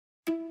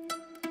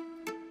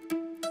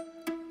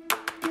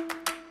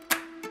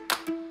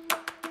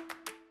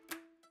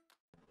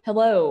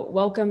Hello,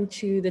 welcome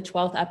to the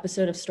 12th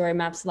episode of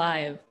StoryMaps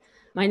Live.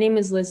 My name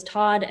is Liz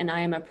Todd, and I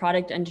am a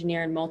product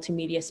engineer and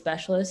multimedia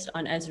specialist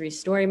on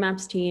Esri's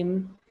StoryMaps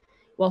team.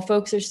 While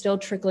folks are still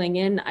trickling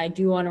in, I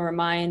do want to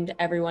remind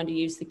everyone to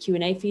use the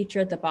Q&A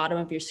feature at the bottom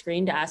of your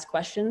screen to ask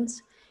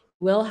questions.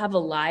 We'll have a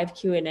live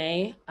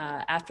Q&A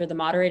after the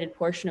moderated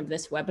portion of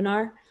this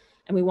webinar,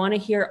 and we want to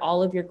hear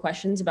all of your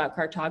questions about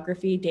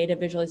cartography, data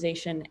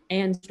visualization,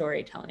 and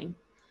storytelling.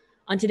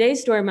 On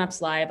today's StoryMaps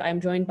Live, I'm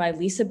joined by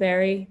Lisa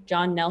Berry,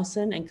 John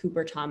Nelson, and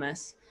Cooper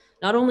Thomas.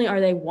 Not only are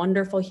they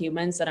wonderful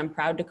humans that I'm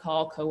proud to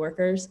call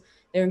coworkers,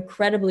 they're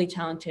incredibly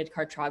talented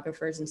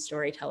cartographers and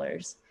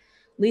storytellers.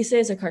 Lisa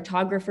is a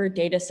cartographer,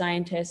 data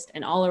scientist,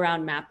 and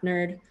all-around map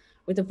nerd.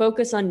 With a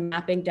focus on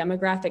mapping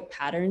demographic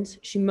patterns,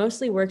 she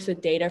mostly works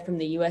with data from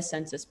the US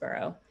Census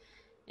Bureau.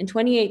 In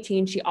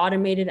 2018, she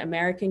automated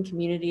American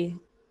Community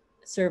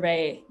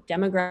Survey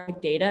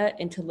demographic data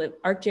into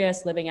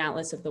ArcGIS Living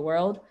Atlas of the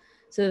World,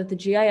 so that the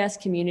GIS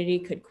community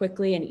could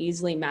quickly and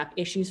easily map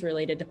issues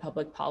related to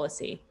public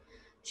policy.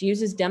 She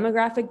uses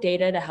demographic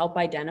data to help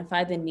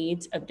identify the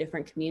needs of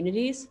different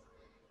communities,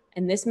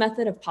 and this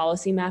method of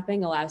policy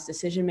mapping allows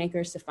decision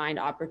makers to find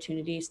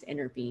opportunities to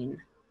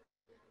intervene.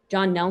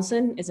 John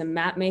Nelson is a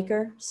map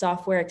maker,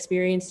 software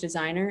experience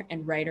designer,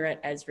 and writer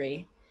at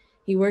Esri.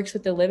 He works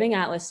with the Living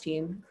Atlas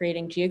team,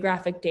 creating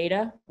geographic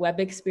data,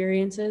 web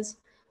experiences,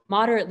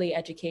 moderately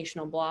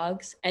educational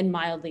blogs, and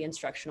mildly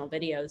instructional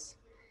videos.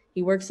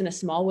 He works in a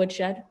small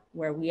woodshed,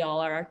 where we all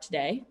are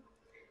today,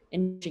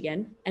 in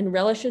Michigan, and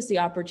relishes the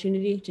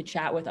opportunity to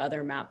chat with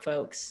other map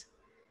folks.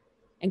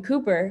 And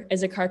Cooper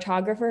is a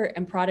cartographer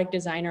and product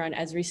designer on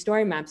Esri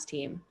StoryMaps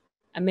team.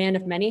 A man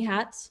of many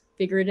hats,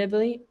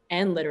 figuratively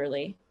and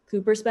literally,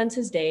 Cooper spends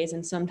his days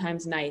and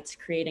sometimes nights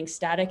creating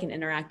static and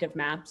interactive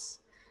maps,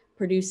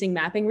 producing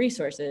mapping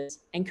resources,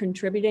 and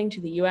contributing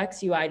to the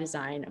UX/UI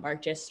design of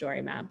ArcGIS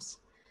StoryMaps.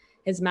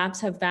 His maps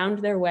have found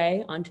their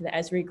way onto the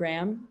Esri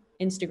Graham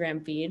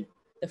Instagram feed,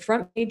 the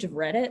front page of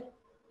Reddit,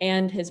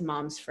 and his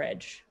mom's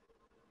fridge.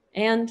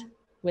 And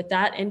with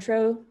that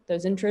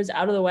those intros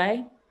out of the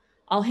way,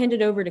 I'll hand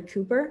it over to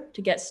Cooper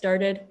to get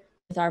started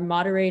with our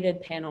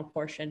moderated panel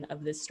portion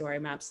of this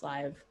StoryMaps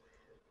Live.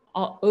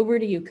 Over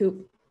to you,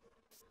 Coop.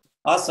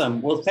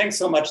 Awesome. Well, thanks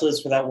so much,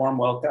 Liz, for that warm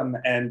welcome.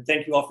 And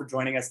thank you all for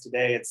joining us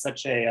today. It's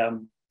such a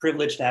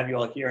privilege to have you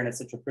all here, and it's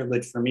such a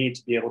privilege for me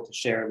to be able to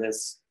share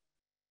this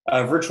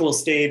virtual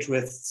stage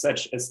with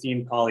such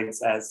esteemed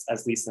colleagues as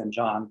Lisa and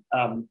John.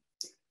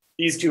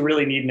 These two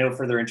really need no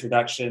further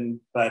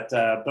introduction, but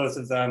both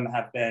of them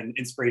have been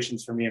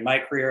inspirations for me in my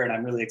career, and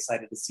I'm really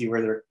excited to see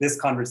where this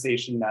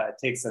conversation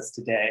takes us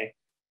today.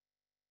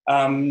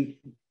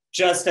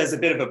 Just as a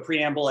bit of a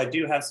preamble, I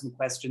do have some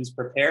questions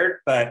prepared,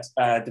 but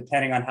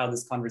depending on how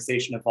this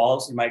conversation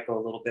evolves, we might go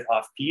a little bit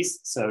off piece.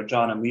 So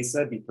John and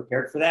Lisa, be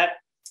prepared for that.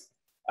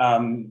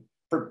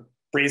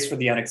 Brace for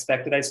the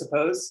unexpected, I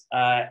suppose.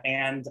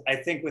 And I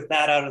think with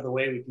that out of the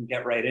way, we can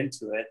get right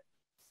into it.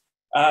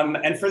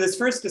 And for this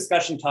first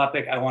discussion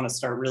topic, I want to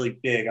start really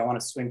big. I want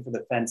to swing for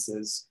the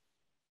fences.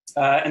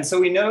 And so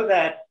we know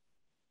that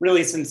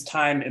really since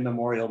time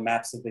immemorial,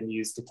 maps have been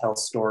used to tell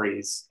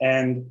stories.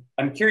 And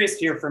I'm curious to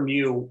hear from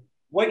you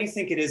what you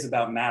think it is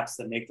about maps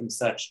that make them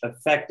such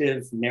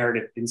effective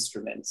narrative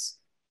instruments.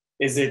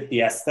 Is it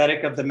the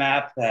aesthetic of the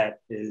map that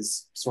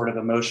is sort of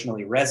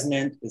emotionally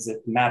resonant? Is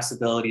it the map's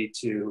ability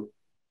to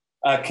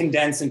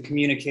condense and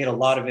communicate a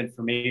lot of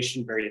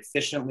information very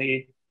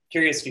efficiently?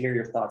 Curious to hear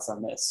your thoughts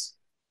on this.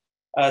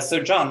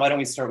 So John, why don't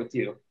we start with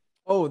you?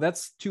 Oh,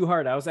 that's too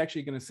hard. I was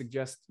actually going to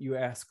suggest you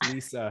ask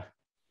Lisa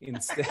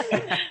instead.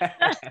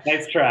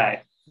 Nice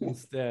try.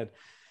 Instead.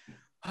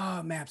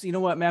 Oh, maps. You know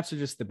what? Maps are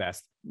just the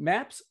best.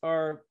 Maps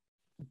are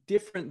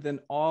different than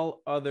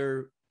all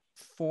other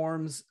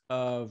forms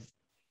of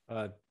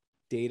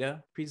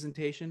data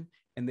presentation,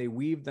 and they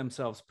weave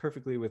themselves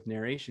perfectly with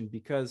narration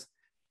because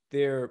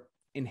they're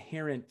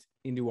inherent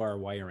into our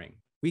wiring.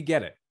 We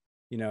get it.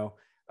 You know,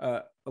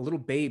 a little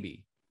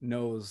baby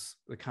knows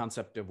the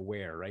concept of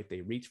where, right?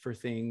 They reach for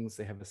things,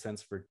 they have a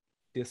sense for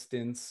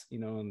distance, you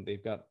know, and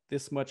they've got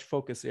this much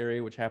focus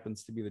area, which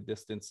happens to be the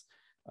distance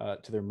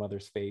to their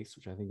mother's face,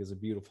 which I think is a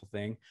beautiful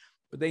thing,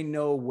 but they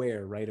know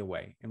where right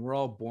away. And we're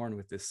all born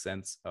with this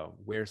sense of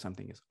where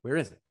something is. Where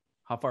is it?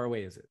 How far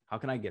away is it? How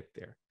can I get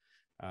there?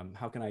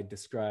 How can I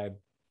describe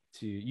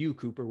to you,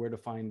 Cooper, where to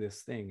find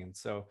this thing? And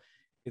so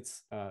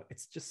it's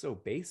just so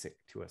basic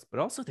to us, but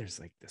also there's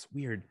like this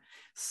weird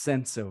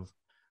sense of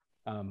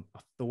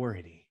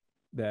authority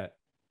that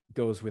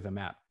goes with a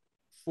map,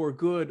 for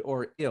good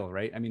or ill,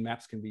 right? I mean,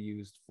 maps can be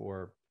used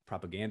for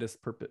propagandist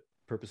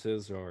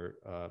purposes or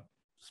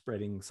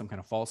spreading some kind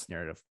of false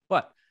narrative,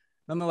 but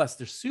nonetheless,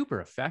 they're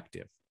super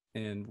effective,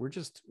 and we're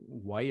just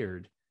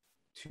wired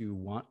to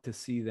want to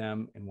see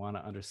them and want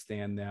to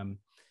understand them,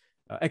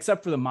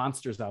 except for the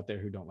monsters out there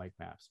who don't like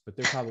maps, but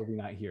they're probably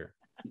not here.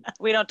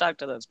 We don't talk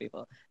to those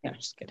people. No, I'm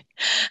just kidding.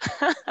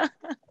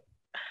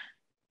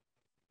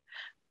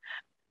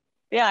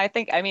 Yeah,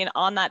 I mean,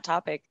 on that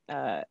topic,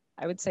 I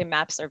would say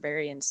maps are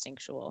very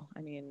instinctual.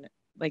 I mean,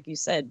 like you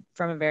said,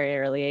 from a very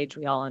early age,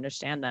 we all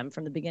understand them.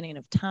 From the beginning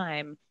of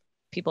time,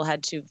 people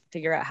had to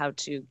figure out how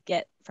to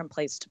get from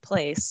place to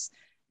place.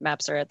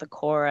 Maps are at the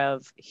core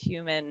of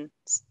human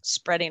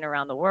spreading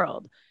around the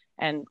world.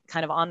 And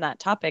kind of on that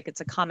topic,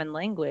 it's a common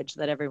language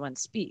that everyone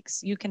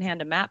speaks. You can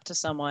hand a map to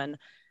someone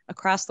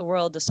across the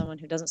world, to someone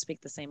who doesn't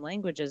speak the same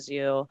language as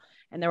you,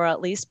 and there will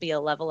at least be a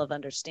level of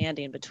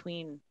understanding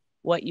between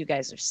what you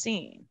guys are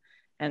seeing.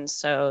 And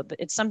so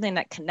it's something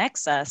that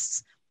connects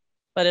us,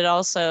 but it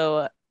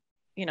also,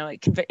 you know,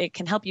 it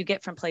can help you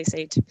get from place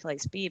A to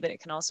place B, but it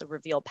can also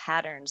reveal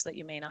patterns that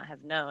you may not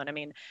have known. I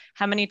mean,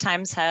 how many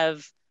times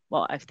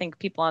well, I think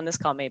people on this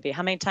call maybe,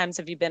 how many times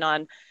have you been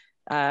on,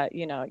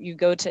 you know, you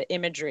go to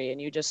imagery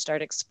and you just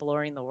start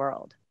exploring the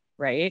world,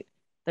 right?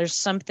 There's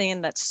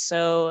something that's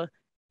so,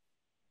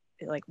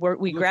 like,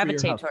 we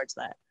gravitate towards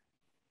that.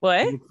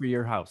 What? You look for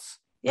your house.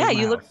 Yeah,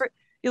 you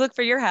look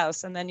for your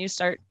house, and then you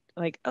start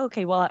like,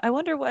 okay, well, I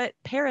wonder what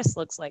Paris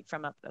looks like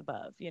from up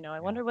above. You know, I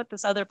wonder what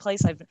this other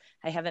place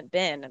I haven't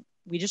been.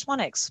 We just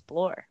want to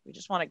explore. We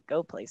just want to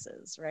go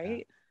places, right?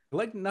 Yeah.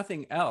 Like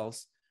nothing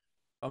else,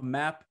 a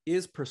map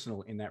is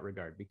personal in that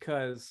regard,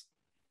 because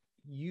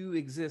you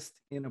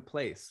exist in a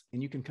place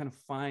and you can kind of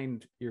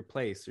find your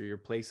place or your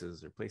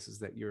places or places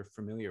that you're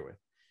familiar with.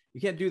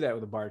 You can't do that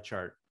with a bar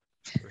chart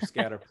or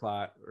scatter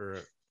plot or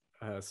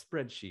a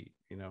spreadsheet.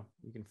 You know,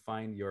 you can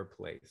find your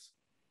place.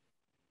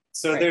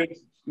 So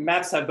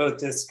maps have both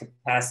this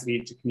capacity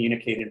to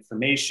communicate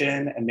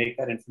information and make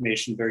that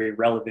information very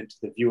relevant to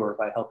the viewer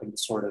by helping to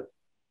sort of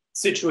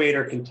situate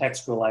or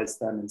contextualize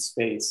them in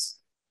space.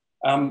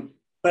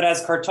 But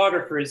as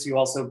cartographers, you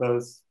also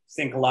both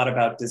think a lot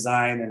about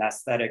design and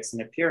aesthetics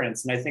and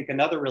appearance. And I think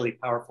another really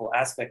powerful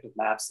aspect of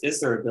maps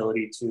is their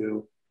ability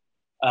to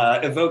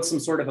evoke some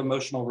sort of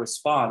emotional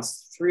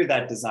response through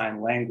that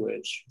design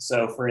language.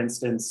 So for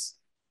instance,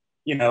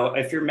 you know,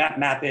 if you're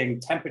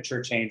mapping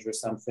temperature change or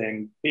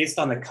something, based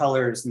on the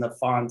colors and the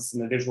fonts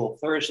and the visual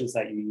flourishes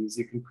that you use,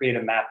 you can create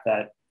a map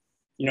that,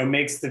 you know,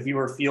 makes the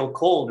viewer feel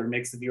cold or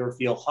makes the viewer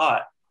feel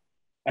hot.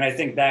 And I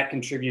think that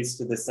contributes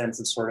to the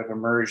sense of sort of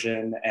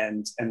immersion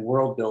and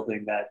world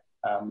building that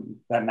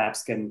that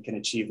maps can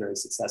achieve very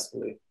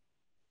successfully.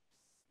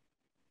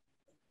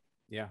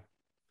 Yeah.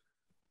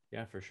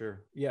 Yeah, for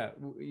sure. Yeah,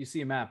 you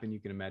see a map and you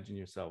can imagine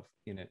yourself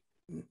in it.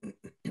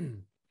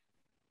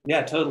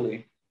 Yeah,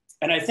 totally.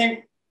 And I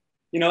think,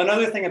 you know,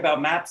 another thing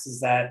about maps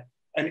is that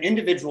an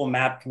individual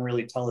map can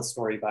really tell a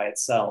story by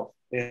itself.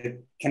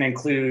 It can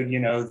include, you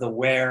know, the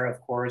where, of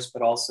course,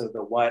 but also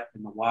the what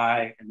and the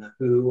why and the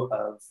who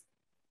of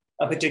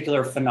a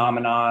particular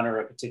phenomenon or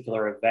a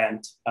particular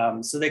event.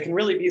 So they can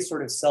really be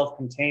sort of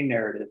self-contained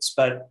narratives,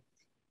 but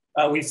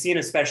we've seen,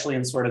 especially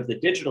in sort of the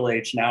digital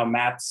age now,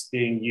 maps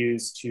being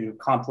used to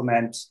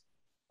complement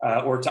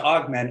or to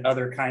augment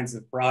other kinds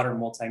of broader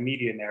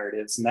multimedia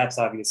narratives. And that's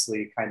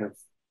obviously kind of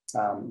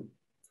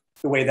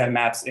the way that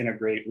maps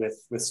integrate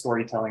with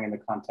storytelling in the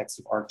context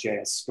of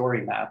ArcGIS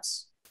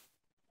StoryMaps.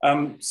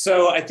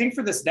 So I think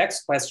for this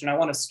next question, I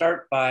want to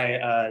start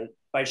by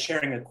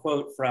sharing a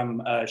quote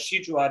from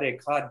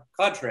Shijuade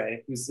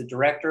Kadre, who's the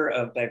Director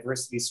of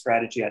Diversity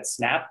Strategy at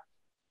Snap.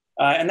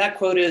 And that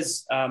quote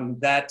is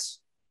that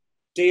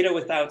data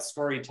without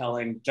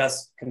storytelling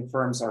just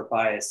confirms our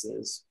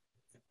biases.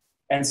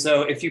 And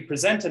so if you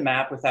present a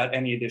map without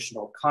any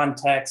additional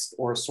context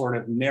or sort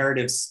of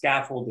narrative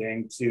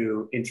scaffolding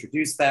to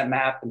introduce that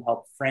map and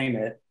help frame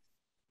it,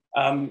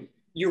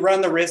 you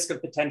run the risk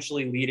of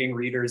potentially leading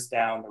readers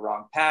down the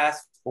wrong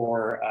path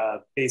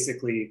or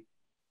basically,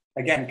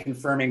 again,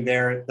 confirming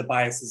the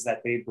biases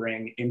that they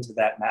bring into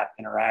that map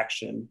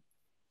interaction.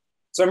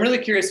 So I'm really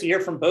curious to hear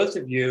from both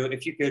of you,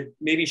 if you could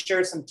maybe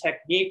share some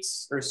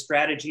techniques or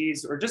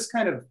strategies or just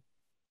kind of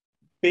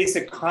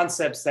basic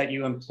concepts that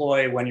you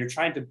employ when you're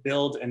trying to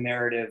build a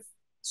narrative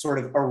sort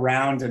of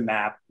around a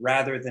map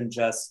rather than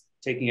just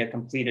taking a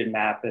completed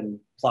map and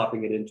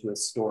plopping it into a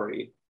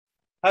story.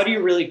 How do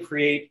you really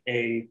create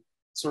a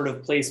sort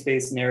of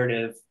place-based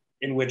narrative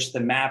in which the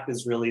map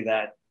is really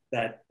that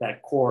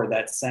core,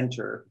 that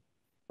center,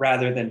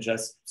 rather than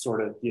just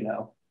sort of, you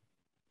know,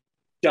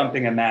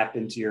 dumping a map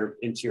into your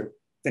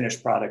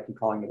finished product and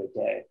calling it a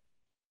day?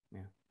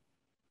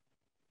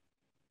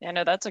 Yeah,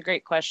 no, that's a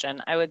great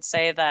question. I would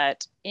say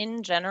that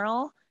in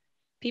general,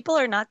 people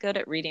are not good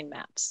at reading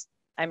maps.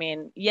 I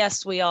mean,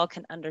 yes, we all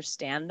can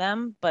understand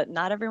them, but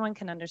not everyone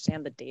can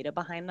understand the data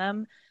behind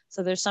them.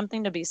 So there's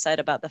something to be said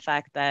about the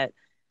fact that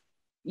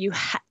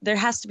there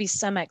has to be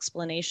some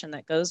explanation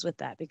that goes with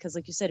that. Because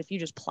like you said, if you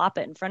just plop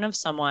it in front of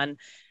someone,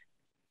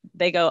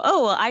 they go,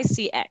 oh, well, I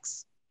see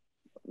X.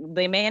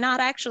 They may not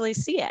actually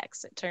see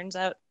X. It turns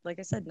out, like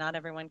I said, not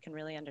everyone can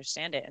really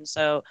understand it. And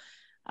so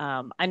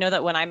I know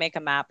that when I make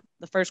a map,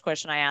 the first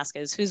question I ask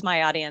is, who's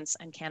my audience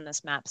and can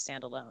this map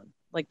stand alone?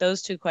 Like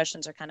those two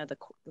questions are kind of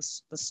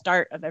the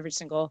start of every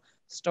single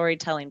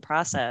storytelling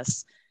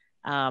process.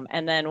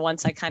 And then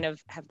once I kind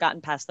of have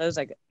gotten past those,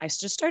 I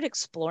just start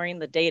exploring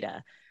the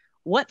data.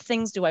 What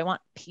things do I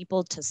want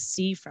people to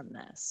see from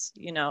this?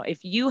 You know,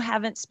 if you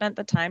haven't spent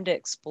the time to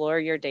explore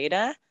your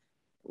data,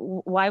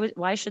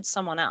 why should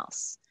someone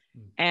else?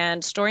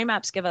 And story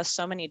maps give us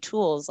so many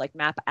tools like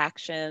map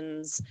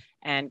actions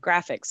and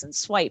graphics and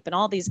swipe and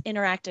all these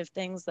interactive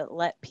things that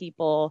let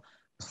people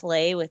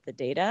play with the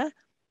data.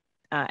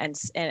 And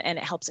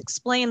it helps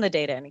explain the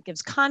data, and it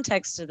gives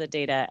context to the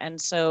data. And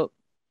so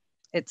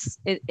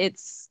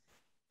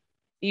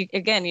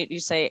you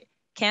say,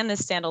 can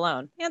this stand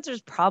alone? The answer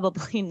is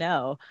probably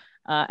no.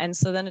 And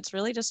so then it's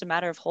really just a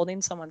matter of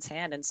holding someone's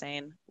hand and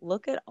saying,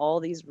 look at all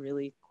these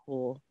really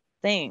cool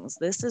things.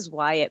 This is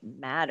why it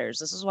matters.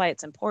 This is why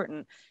it's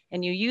important.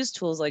 And you use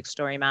tools like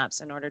story maps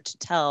in order to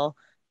tell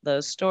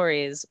those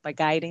stories by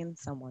guiding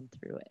someone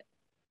through it.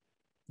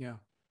 Yeah.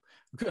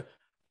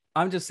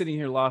 I'm just sitting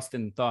here lost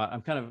in thought.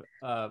 I'm kind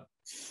of,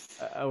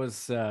 I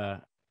was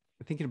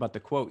thinking about the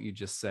quote you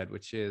just said,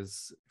 which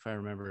is, if I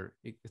remember,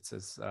 it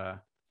says,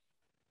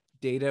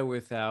 data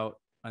without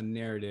a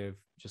narrative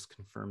just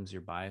confirms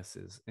your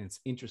biases. And it's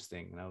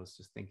interesting. And I was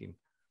just thinking,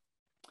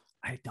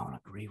 I don't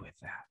agree with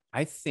that.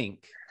 I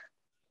think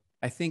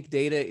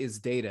data is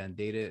data, and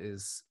data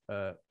is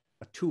a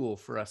tool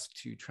for us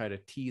to try to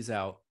tease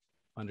out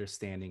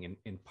understanding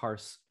and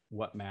parse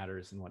what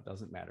matters and what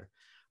doesn't matter.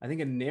 I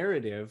think a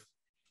narrative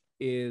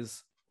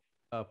is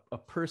a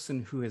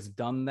person who has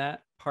done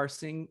that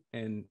parsing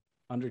and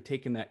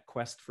undertaken that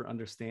quest for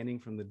understanding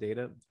from the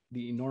data,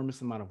 the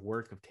enormous amount of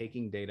work of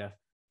taking data,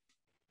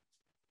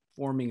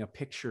 forming a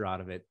picture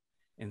out of it,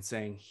 and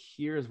saying,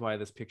 here's why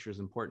this picture is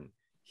important.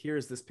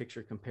 Here's this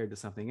picture compared to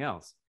something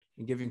else,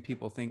 and giving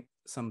people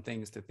some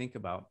things to think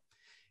about.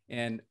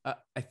 And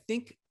I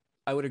think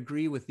I would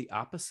agree with the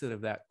opposite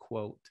of that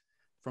quote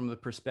from the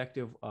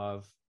perspective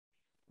of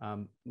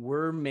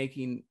we're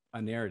making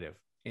a narrative,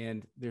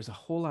 and there's a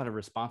whole lot of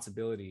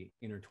responsibility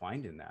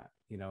intertwined in that.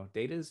 You know,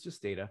 data is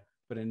just data,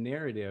 but a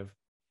narrative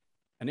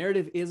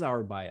is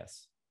our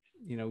bias.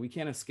 You know, we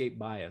can't escape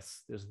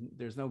bias.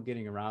 There's no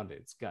getting around it.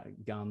 It's got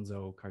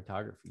gonzo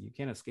cartography. You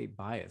can't escape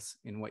bias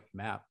in what you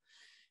map.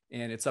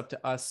 And it's up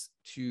to us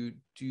to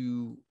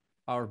do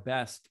our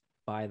best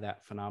by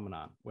that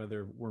phenomenon,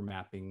 whether we're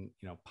mapping,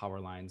 you know, power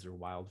lines or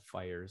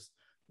wildfires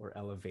or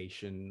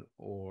elevation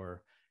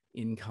or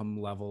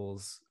income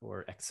levels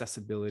or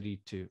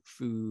accessibility to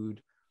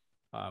food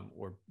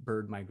or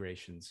bird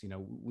migrations. You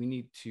know, we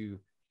need to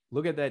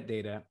look at that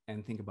data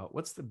and think about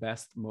what's the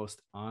best,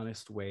 most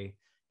honest way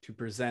to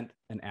present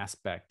an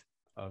aspect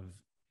of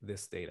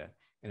this data.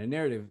 And a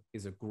narrative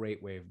is a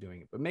great way of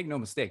doing it. But make no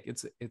mistake,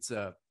 it's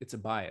a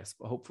bias,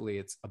 but hopefully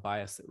it's a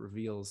bias that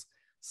reveals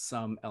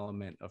some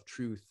element of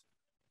truth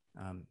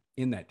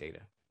in that data,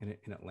 and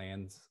it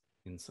lands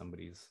in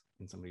somebody's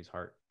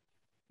heart.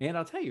 And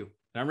I'll tell you,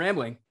 and I'm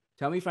rambling.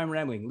 Tell me if I'm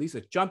rambling. Lisa,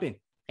 jump in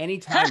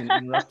anytime and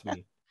interrupt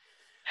me.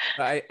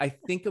 I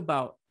think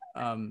about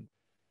a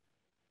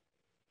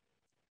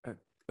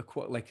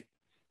quote like,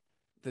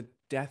 the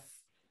death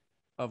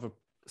of a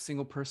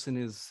single person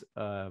is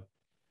a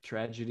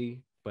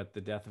tragedy, but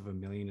the death of a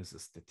million is a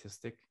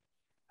statistic.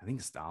 I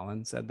think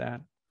Stalin said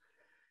that.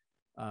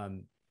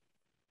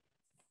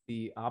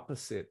 The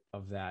opposite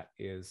of that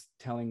is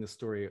telling the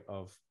story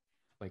of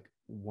like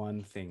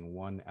one thing,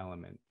 one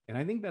element. And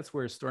I think that's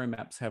where story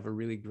maps have a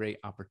really great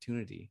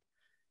opportunity.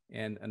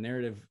 And a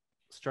narrative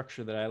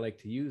structure that I like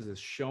to use is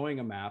showing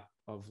a map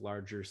of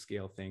larger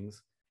scale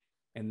things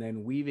and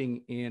then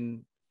weaving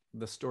in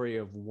the story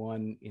of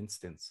one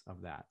instance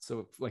of that.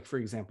 So like, for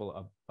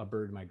example, a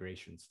bird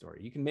migration story.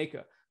 You can make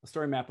a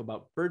story map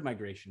about bird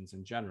migrations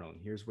in general,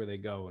 and here's where they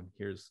go and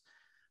here's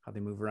how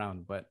they move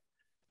around. But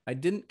I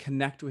didn't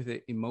connect with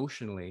it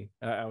emotionally.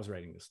 I was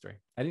writing this story.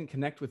 I didn't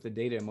connect with the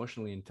data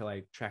emotionally until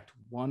I tracked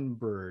one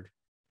bird,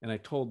 and I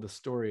told the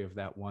story of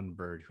that one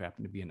bird who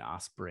happened to be an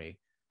osprey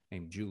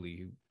named Julie,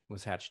 who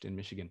was hatched in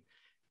Michigan.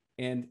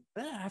 And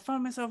I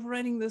found myself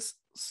writing this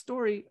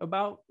story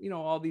about, you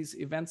know, all these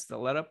events that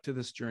led up to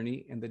this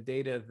journey and the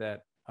data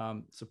that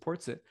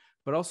supports it,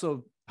 but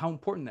also how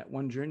important that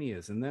one journey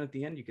is. And then at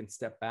the end, you can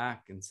step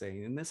back and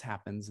say, and this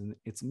happens, and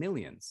it's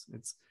millions.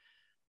 It's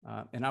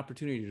an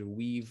opportunity to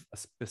weave a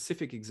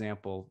specific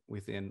example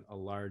within a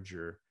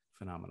larger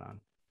phenomenon.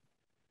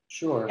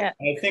 Sure. Yeah.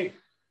 I think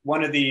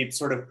one of the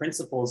sort of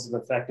principles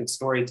of effective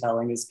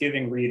storytelling is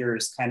giving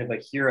readers kind of a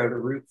hero to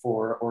root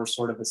for, or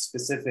sort of a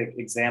specific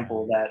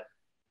example that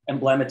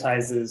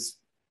emblematizes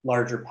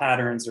larger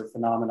patterns or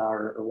phenomena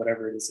or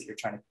whatever it is that you're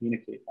trying to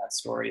communicate in that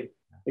story.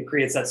 It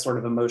creates that sort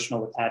of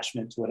emotional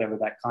attachment to whatever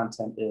that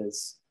content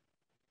is.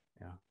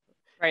 Yeah.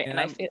 Right. And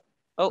I feel,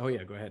 oh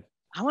yeah, go ahead.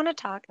 I want to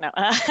talk now.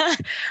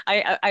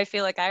 I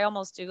feel like I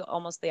almost do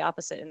the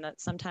opposite, in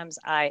that sometimes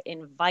I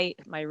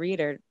invite my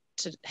reader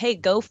to, hey,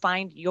 go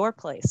find your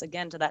place.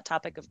 Again, to that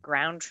topic of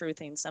ground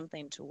truthing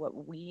something to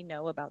what we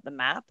know about the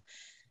map.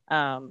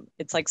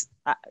 It's like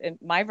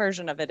my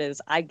version of it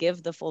is I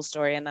give the full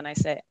story, and then I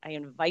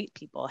invite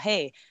people,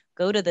 hey,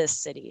 go to this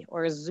city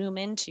or zoom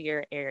into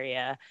your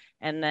area.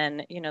 And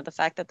then, you know, the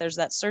fact that there's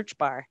that search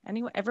bar,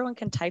 everyone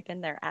can type in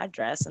their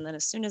address. And then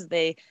as soon as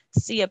they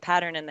see a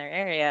pattern in their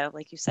area,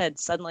 like you said,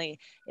 suddenly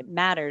it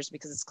matters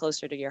because it's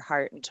closer to your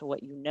heart and to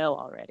what you know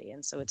already.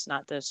 And so it's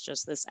not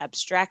just this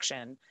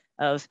abstraction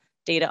of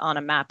data on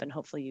a map, and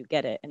hopefully you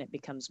get it and it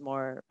becomes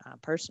more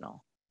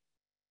personal.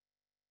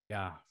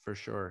 Yeah, for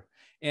sure.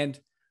 And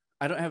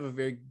I don't have a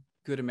very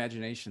good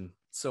imagination.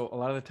 So a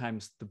lot of the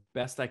times the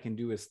best I can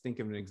do is think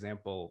of an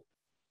example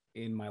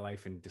in my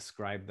life and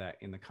describe that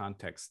in the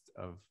context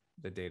of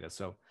the data.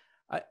 So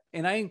I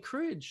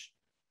encourage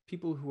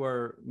people who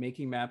are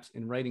making maps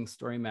and writing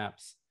story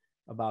maps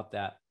about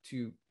that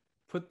to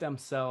put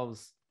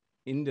themselves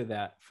into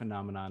that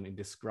phenomenon and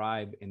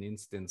describe an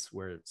instance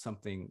where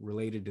something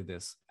related to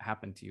this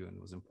happened to you and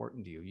was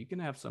important to you. You can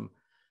have some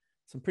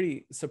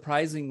pretty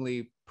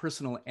surprisingly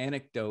personal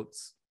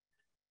anecdotes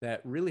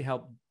that really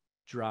help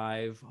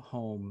drive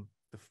home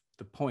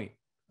the point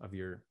of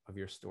your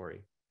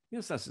story. You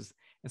know,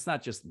 it's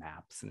not just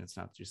maps and it's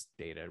not just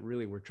data.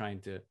 Really, we're trying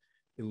to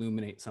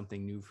illuminate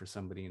something new for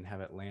somebody and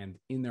have it land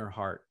in their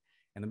heart.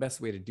 And the best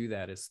way to do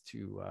that is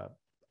to,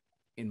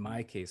 in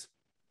my case,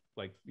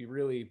 like be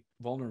really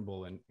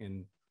vulnerable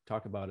and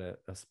talk about a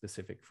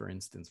specific, for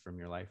instance, from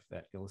your life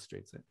that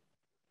illustrates it.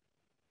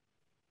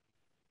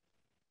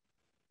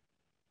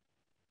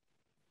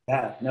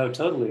 Yeah, no,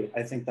 totally.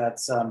 I think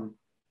that's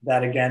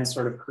that again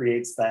sort of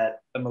creates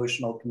that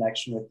emotional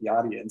connection with the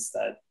audience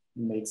that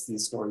makes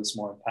these stories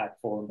more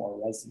impactful and more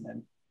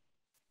resonant.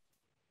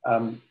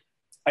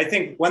 I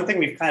think one thing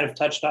we've kind of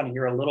touched on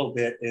here a little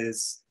bit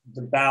is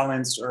the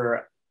balance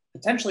or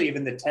potentially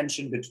even the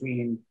tension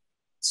between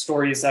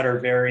stories that are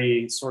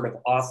very sort of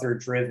author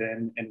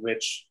driven, in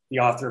which the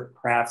author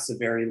crafts a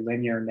very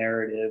linear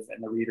narrative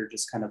and the reader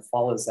just kind of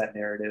follows that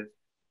narrative,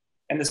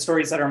 and the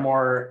stories that are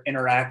more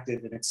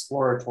interactive and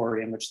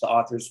exploratory, in which the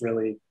author's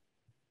really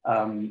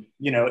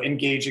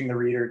engaging the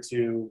reader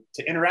to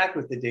interact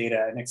with the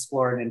data and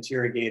explore and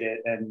interrogate it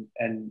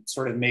and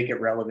sort of make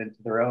it relevant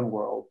to their own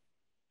world.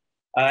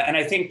 And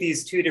I think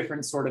these two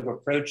different sort of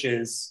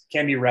approaches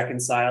can be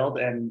reconciled.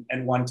 And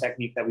one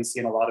technique that we see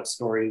in a lot of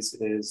stories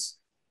is,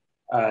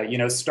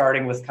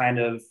 starting with kind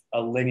of a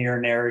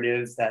linear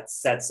narrative that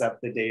sets up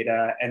the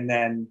data and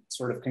then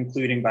sort of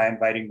concluding by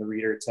inviting the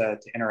reader to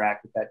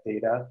interact with that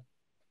data.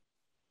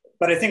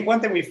 But I think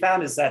one thing we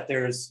found is that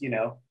there's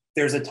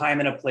a time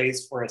and a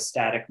place for a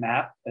static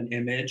map, an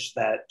image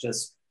that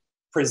just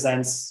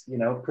presents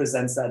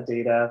that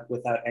data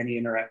without any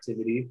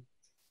interactivity.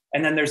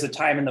 And then there's a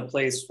time and the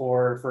place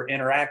for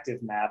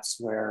interactive maps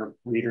where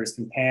readers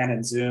can pan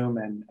and zoom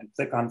and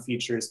click on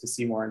features to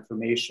see more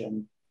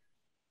information.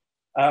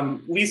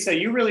 Lisa,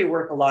 you really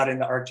work a lot in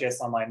the ArcGIS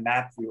Online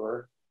Map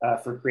Viewer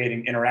for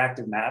creating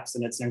interactive maps,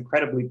 and it's an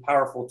incredibly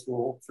powerful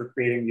tool for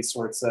creating these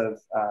sorts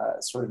of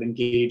sort of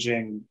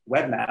engaging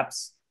web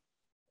maps.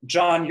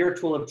 John, your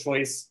tool of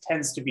choice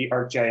tends to be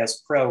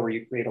ArcGIS Pro, where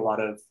you create a lot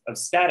of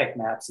static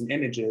maps and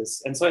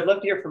images. And so I'd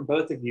love to hear from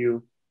both of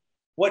you,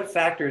 what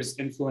factors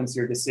influence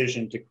your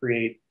decision to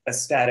create a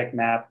static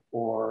map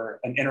or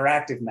an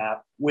interactive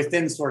map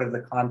within sort of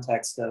the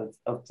context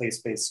of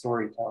place-based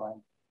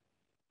storytelling?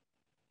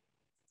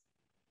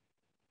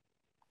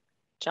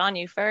 John,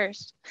 you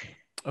first.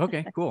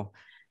 Okay, cool.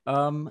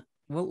 Well,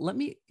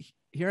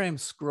 here I am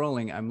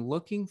scrolling. I'm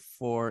looking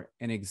for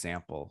an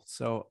example.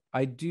 So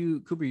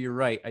Cooper, you're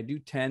right. I do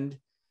tend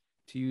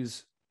to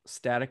use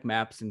static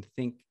maps and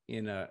think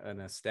in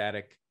a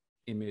static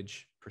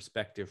image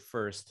perspective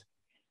first.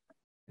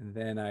 And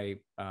then I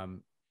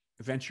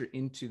venture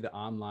into the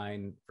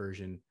online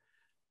version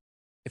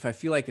if I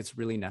feel like it's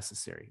really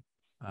necessary.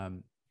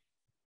 I'm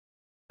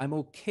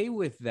okay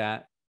with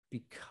that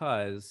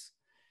because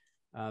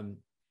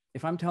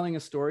if I'm telling a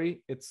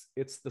story, it's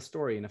the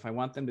story. And if I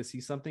want them to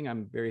see something,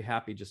 I'm very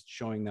happy just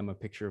showing them a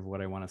picture of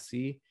what I want to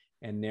see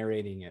and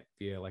narrating it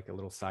via like a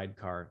little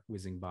sidecar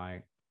whizzing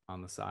by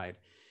on the side.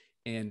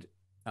 And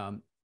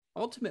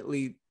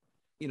ultimately,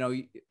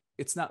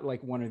 it's not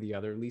like one or the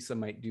other. Lisa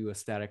might do a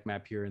static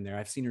map here and there.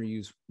 I've seen her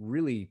use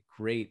really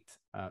great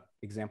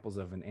examples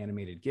of an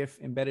animated GIF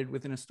embedded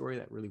within a story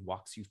that really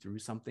walks you through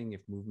something.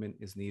 If movement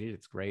is needed,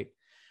 it's great.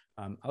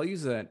 I'll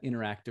use an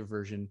interactive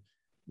version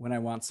when I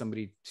want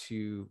somebody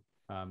to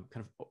kind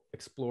of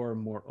explore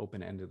more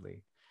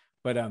open-endedly.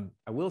 But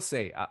I will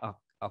say,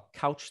 I'll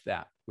couch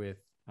that with,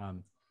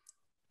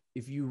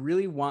 if you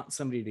really want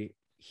somebody to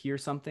hear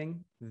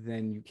something,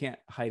 then you can't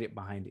hide it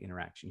behind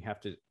interaction. You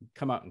have to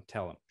come out and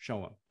tell them,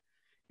 show them.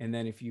 And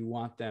then if you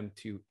want them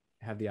to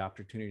have the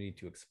opportunity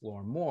to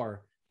explore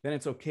more, then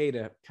it's okay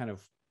to kind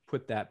of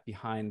put that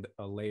behind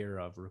a layer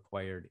of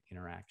required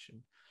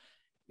interaction.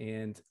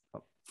 And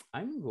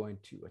I'm going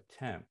to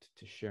attempt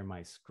to share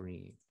my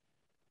screen,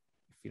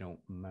 if you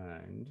don't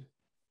mind.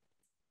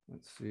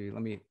 Let's see,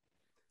 let me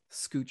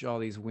scooch all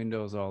these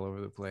windows all over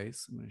the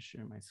place. I'm going to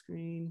share my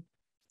screen.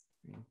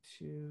 3,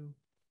 2.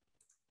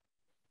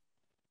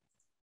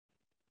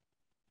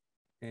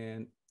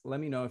 And let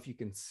me know if you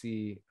can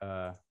see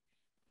a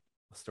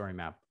story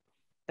map.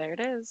 There it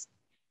is.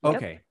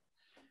 Okay. Yep.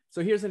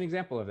 So here's an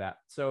example of that.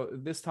 So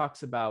this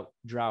talks about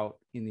drought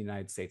in the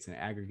United States and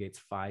aggregates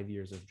 5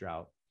 years of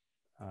drought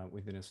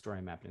within a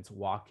story map. And it's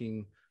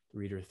walking the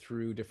reader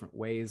through different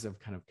ways of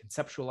kind of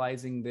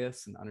conceptualizing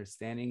this and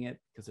understanding it,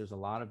 because there's a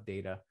lot of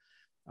data.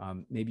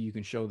 Maybe you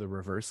can show the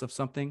reverse of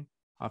something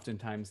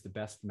oftentimes the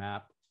best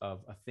map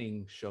of a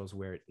thing shows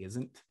where it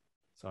isn't.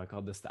 So I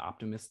call this the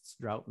optimist's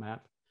drought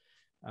map.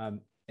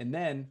 And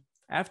then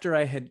after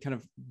I had kind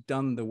of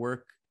done the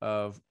work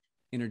of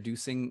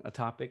introducing a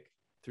topic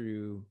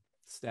through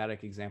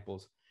static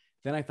examples,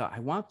 then I thought I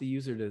want the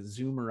user to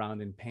zoom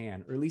around and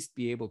pan, or at least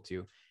be able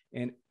to.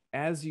 And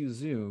as you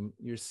zoom,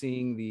 you're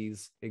seeing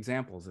these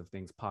examples of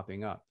things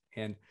popping up.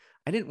 And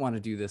I didn't want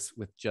to do this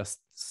with just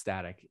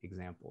static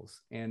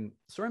examples. And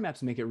story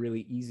maps make it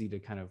really easy to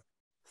kind of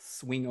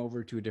swing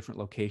over to a different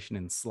location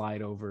and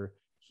slide over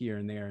here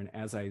and there. And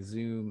as I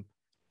zoom,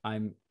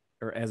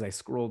 as I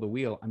scroll the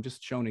wheel, I'm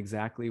just shown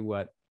exactly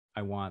what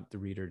I want the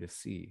reader to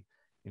see.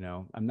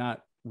 I'm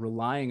not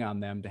relying on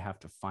them to have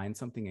to find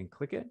something and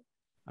click it.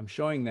 I'm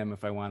showing them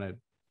if I want to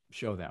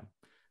show them.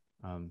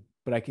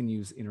 But I can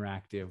use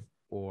interactive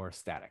or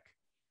static.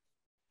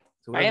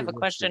 So I have a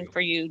question for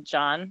you,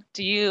 John.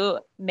 Do you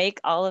make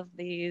all of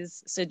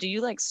these? So do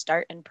you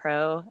start in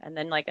Pro, and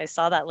then I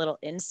saw that little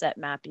inset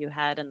map you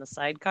had in the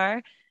sidecar.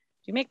 Do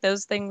you make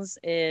those things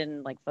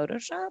in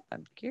Photoshop?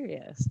 I'm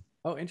curious.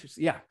 Oh,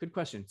 interesting. Yeah, good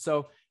question.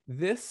 So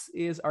this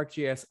is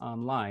ArcGIS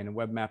Online, a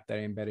web map that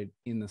I embedded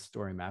in the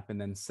story map and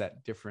then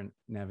set different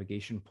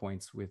navigation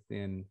points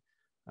within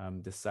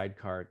the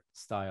sidecar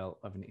style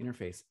of an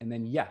interface. And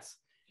then yes,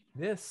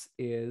 this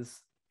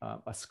is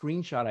a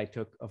screenshot I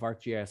took of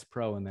ArcGIS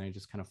Pro, and then I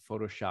just kind of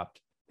photoshopped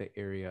the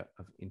area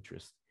of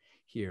interest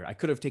here. I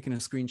could have taken a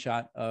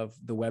screenshot of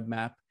the web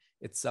map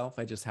itself.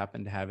 I just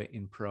happened to have it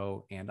in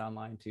Pro and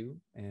online too.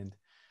 And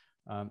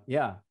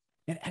yeah,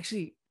 and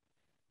actually,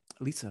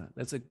 Lisa,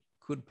 that's a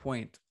good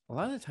point. A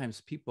lot of the times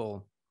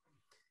people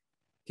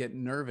get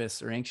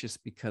nervous or anxious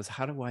because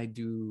how do I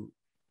do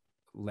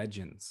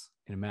legends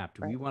in a map?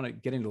 Do we want to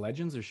get into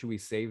legends, or should we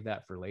save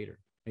that for later?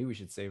 Maybe we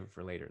should save it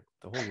for later.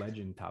 The whole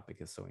legend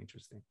topic is so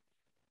interesting.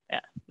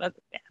 Yeah,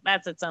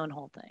 that's its own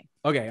whole thing.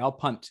 Okay, I'll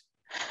punt.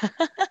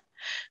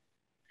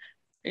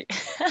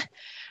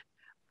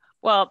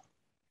 Well,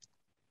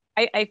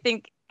 I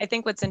think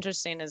what's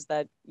interesting is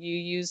that you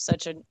use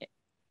such a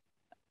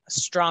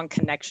strong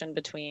connection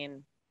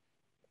between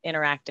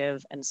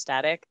interactive and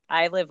static.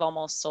 I live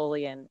almost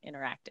solely in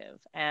interactive.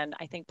 And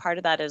I think part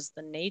of that is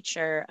the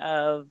nature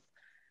of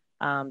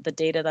the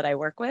data that I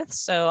work with.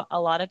 So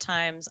a lot of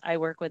times I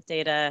work with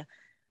data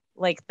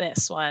like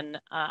this one.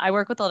 I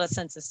work with a lot of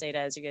census data,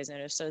 as you guys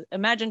noticed. So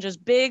imagine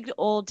just big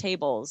old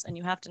tables, and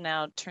you have to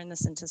now turn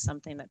this into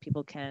something that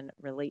people can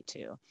relate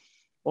to.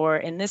 Or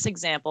in this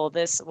example,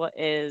 this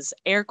is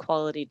air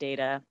quality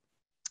data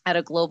at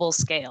a global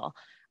scale,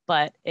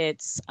 but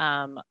it's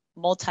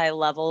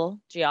multi-level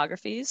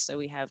geographies. So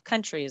we have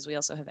countries, we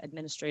also have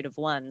administrative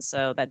ones.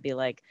 So that'd be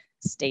like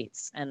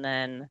states, and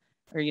then,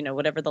 or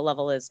whatever the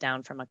level is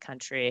down from a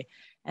country,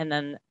 and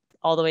then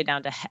all the way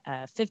down to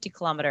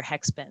 50-kilometer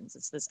hex bins.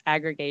 It's this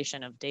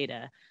aggregation of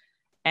data.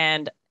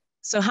 And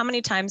so how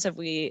many times have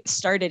we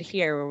started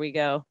here where we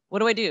go, what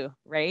do I do,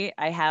 right?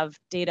 I have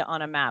data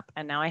on a map,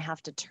 and now I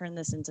have to turn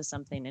this into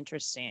something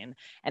interesting.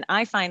 And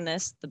I find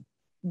this the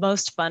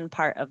most fun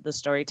part of the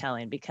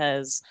storytelling,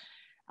 because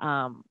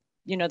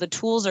the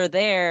tools are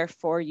there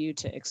for you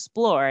to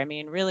explore. I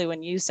mean, really,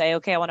 when you say,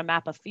 okay, I want to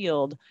map a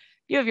field,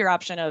 you have your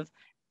option of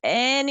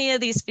any of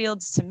these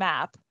fields to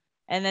map.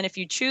 And then if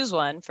you choose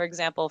one, for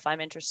example, if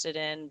I'm interested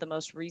in the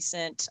most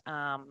recent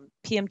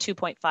PM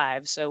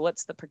 2.5, so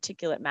what's the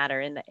particulate matter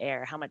in the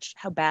air?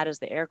 How bad is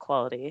the air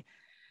quality?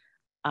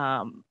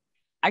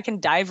 I can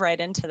dive right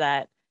into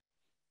that.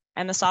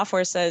 And the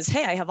software says,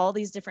 hey, I have all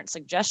these different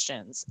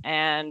suggestions.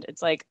 And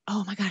it's like,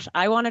 oh my gosh,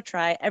 I want to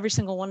try every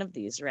single one of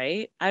these,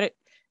 right?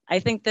 I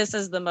think this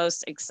is the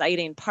most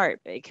exciting part.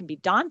 It can be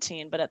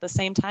daunting, but at the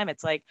same time,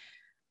 it's like,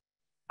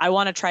 I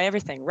want to try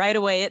everything. Right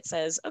away, it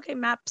says, okay,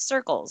 map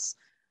circles.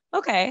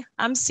 Okay,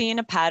 I'm seeing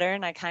a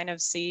pattern. I kind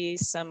of see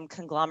some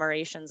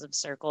conglomerations of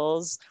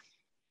circles.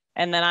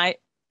 And then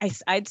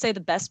I'd say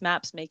the best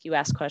maps make you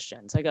ask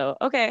questions. I go,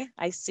 okay,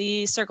 I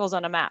see circles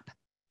on a map.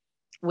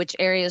 Which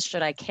areas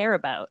should I care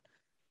about?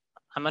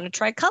 I'm going to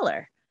try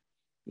color.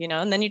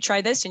 And then you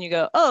try this and you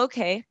go, oh,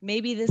 okay,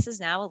 maybe this is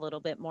now a little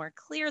bit more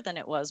clear than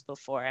it was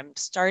before. I'm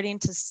starting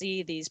to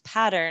see these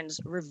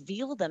patterns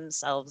reveal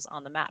themselves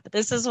on the map.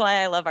 This is why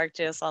I love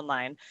ArcGIS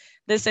Online.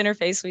 This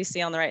interface we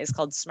see on the right is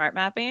called Smart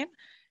Mapping.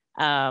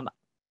 I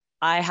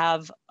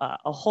have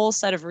a whole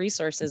set of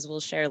resources we'll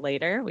share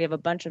later. We have a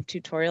bunch of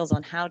tutorials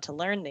on how to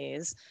learn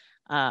these.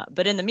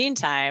 But in the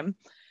meantime,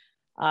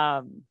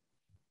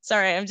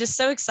 sorry, I'm just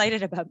so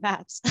excited about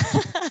maps.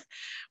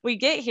 We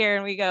get here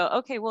and we go,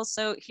 okay, well,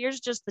 so here's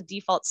just the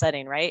default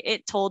setting, right?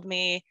 It told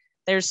me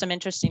there's some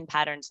interesting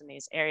patterns in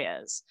these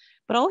areas.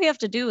 But all we have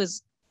to do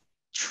is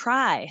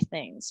try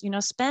things,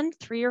 spend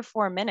 3 or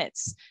 4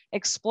 minutes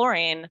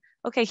exploring.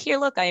 Okay, here,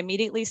 look, I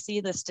immediately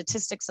see the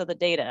statistics of the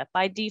data.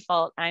 By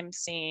default, I'm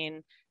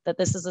seeing that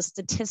this is a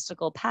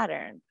statistical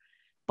pattern.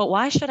 But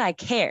why should I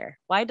care?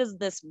 Why does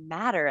this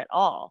matter at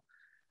all?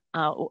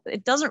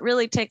 It doesn't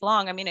really take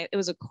long. I mean, it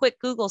was a quick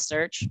Google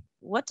search.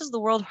 What does the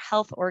World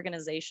Health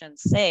Organization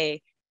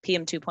say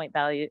PM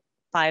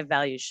 2.5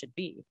 values should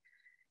be?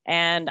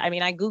 And I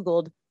mean, I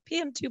Googled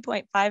PM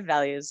 2.5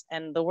 values?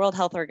 And the World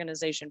Health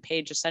Organization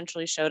page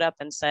essentially showed up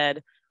and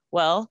said,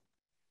 well,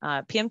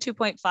 PM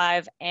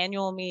 2.5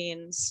 annual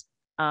means,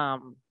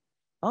 oh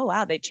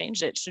wow, they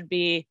changed it. Should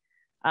be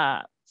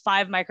 5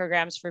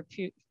 micrograms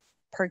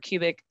per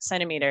cubic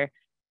centimeter.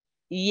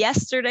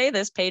 Yesterday,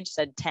 this page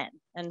said 10.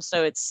 And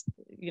so it's,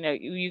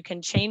 you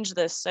can change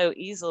this so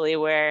easily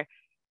where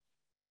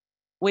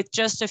with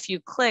just a few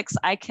clicks,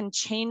 I can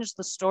change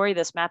the story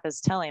this map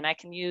is telling. I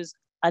can use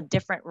a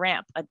different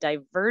ramp, a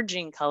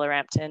diverging color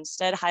ramp, to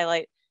instead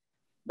highlight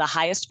the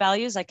highest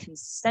values. I can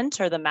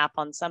center the map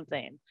on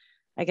something.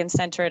 I can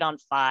center it on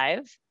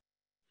 5.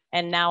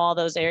 And now all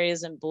those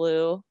areas in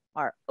blue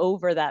are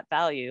over that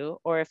value.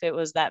 Or if it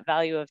was that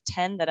value of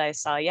 10 that I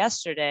saw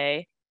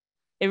yesterday,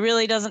 it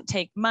really doesn't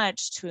take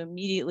much to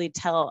immediately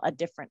tell a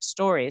different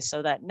story,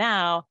 so that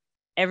now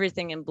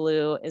everything in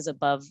blue is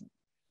above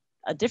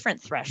a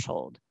different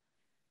threshold.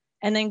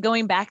 And then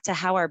going back to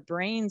how our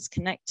brains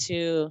connect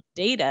to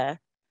data,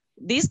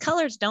 these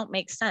colors don't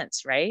make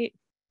sense, right?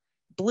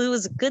 Blue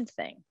is a good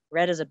thing,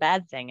 red is a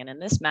bad thing. And in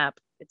this map,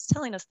 it's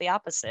telling us the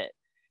opposite.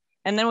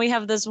 And then we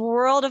have this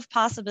world of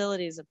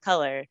possibilities of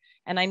color.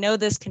 And I know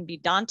this can be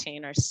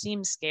daunting or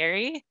seem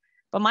scary,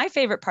 but my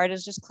favorite part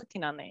is just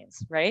clicking on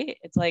these, right?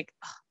 It's like,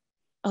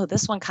 oh,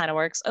 this one kind of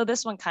works. Oh,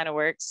 this one kind of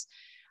works.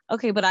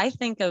 Okay, but I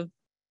think of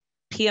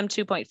PM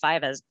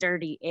 2.5 as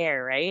dirty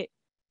air, right?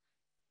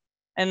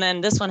 And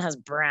then this one has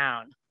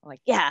brown. I'm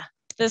like, yeah,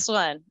 this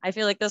one. I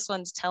feel like this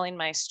one's telling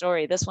my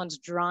story. This one's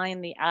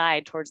drawing the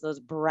eye towards those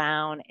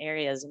brown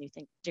areas, and you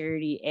think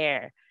dirty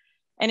air.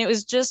 And it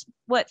was just,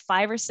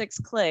 5 or 6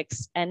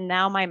 clicks, and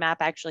now my map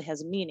actually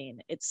has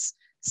meaning. It's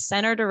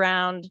centered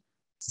around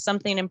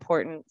something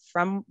important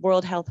from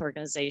World Health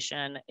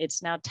Organization.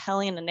 It's now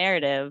telling a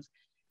narrative,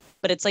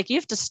 but it's like you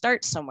have to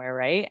start somewhere,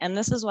 right? And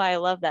this is why I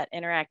love that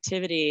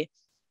interactivity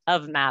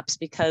of maps,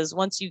 because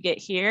once you get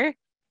here,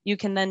 you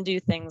can then do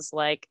things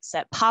like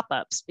set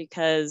pop-ups,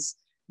 because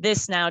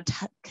this now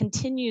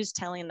continues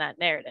telling that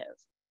narrative.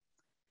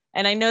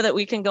 And I know that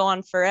we can go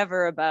on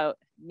forever about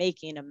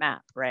making a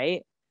map,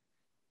 right?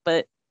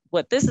 But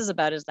what this is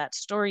about is that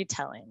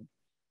storytelling.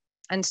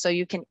 And so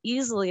you can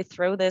easily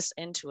throw this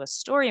into a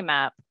story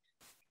map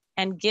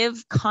and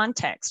give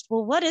context.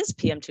 Well, what is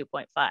PM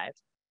 2.5?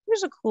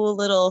 Here's a cool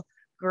little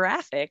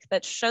graphic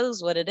that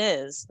shows what it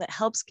is, that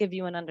helps give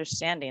you an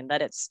understanding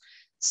that it's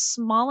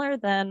smaller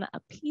than a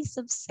piece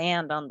of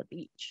sand on the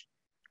beach.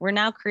 We're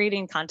now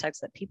creating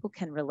context that people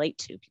can relate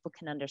to, people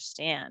can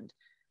understand.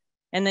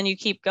 And then you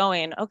keep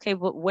going, okay,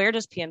 but where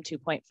does PM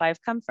 2.5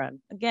 come from?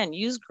 Again,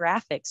 use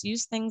graphics,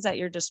 use things at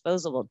your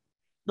disposal.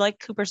 Like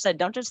Cooper said,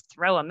 don't just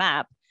throw a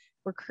map.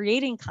 We're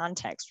creating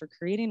context, we're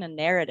creating a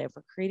narrative,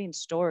 we're creating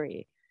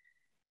story.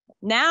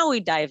 Now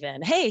we dive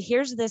in. Hey,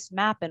 here's this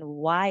map and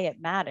why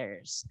it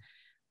matters.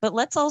 But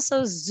let's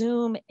also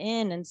zoom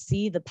in and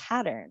see the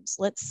patterns.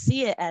 Let's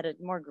see it at a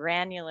more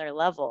granular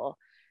level.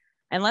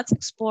 And let's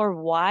explore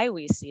why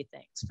we see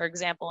things. For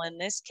example, in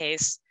this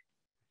case,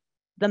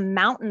 the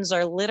mountains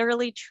are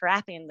literally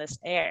trapping this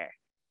air.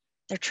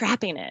 They're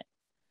trapping it.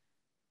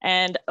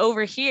 And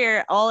over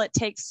here, all it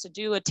takes to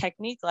do a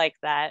technique like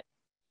that,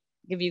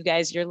 give you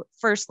guys your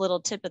first little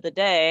tip of the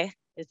day.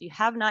 If you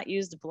have not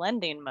used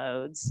blending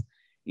modes,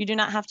 you do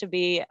not have to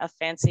be a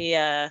fancy,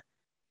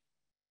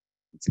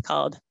 what's it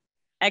called?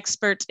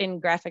 Expert in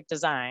graphic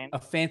design. A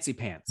fancy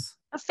pants.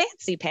 A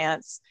fancy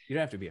pants. You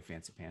don't have to be a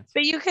fancy pants.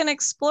 But you can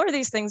explore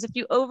these things. If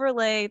you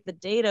overlay the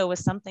data with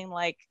something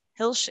like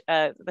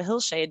the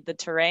hillshade, the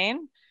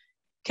terrain,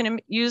 can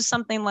use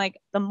something like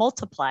the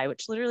multiply,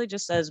 which literally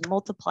just says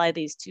multiply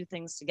these two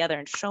things together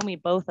and show me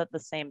both at the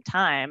same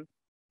time,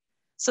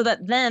 so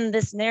that then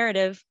this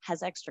narrative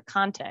has extra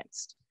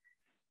context.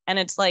 And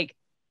it's like,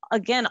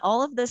 again,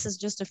 all of this is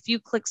just a few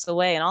clicks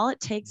away, and all it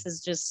takes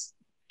is just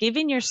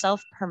giving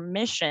yourself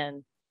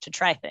permission to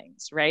try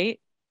things, right?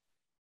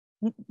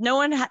 No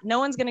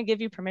one's going to give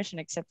you permission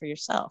except for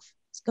yourself.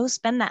 Just go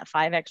spend that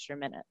 5 extra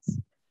minutes.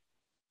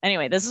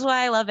 Anyway, this is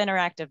why I love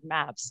interactive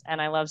maps and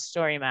I love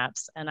story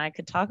maps, and I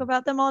could talk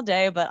about them all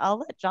day, but I'll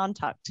let John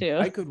talk too.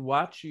 I could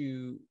watch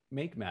you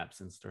make maps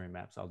and story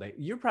maps all day.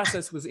 Your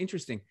process was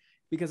interesting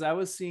because I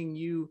was seeing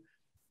you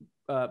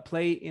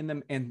play in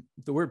them, and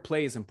the word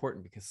play is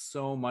important because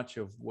so much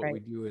of what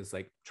we do is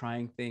like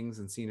trying things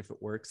and seeing if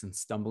it works and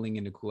stumbling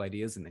into cool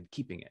ideas and then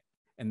keeping it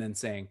and then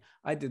saying,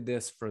 I did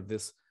this for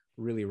this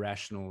really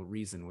rational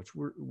reason, which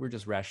we're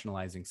just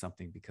rationalizing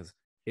something because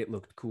it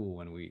looked cool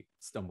when we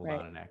stumbled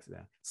on an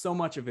accident. So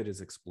much of it is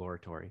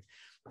exploratory.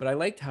 But I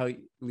liked how,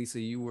 Lisa,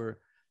 you were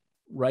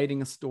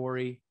writing a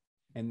story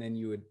and then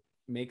you would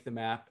make the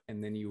map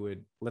and then you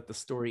would let the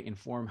story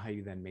inform how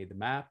you then made the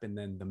map, and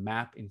then the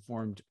map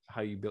informed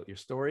how you built your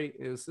story.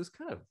 It was this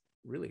kind of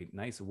really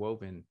nice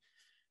woven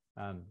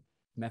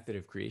method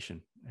of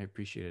creation. I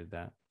appreciated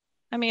that.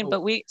 I mean,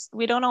 but we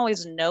don't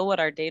always know what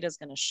our data is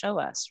going to show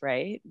us,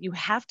 right? You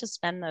have to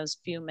spend those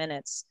few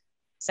minutes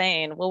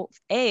saying, well,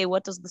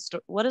 what does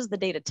the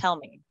data tell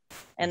me?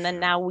 And then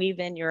now weave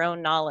in your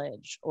own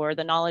knowledge or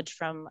the knowledge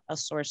from a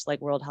source like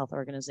World Health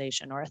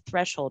Organization or a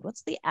threshold.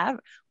 What's the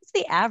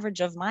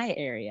average of my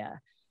area?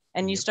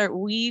 And you start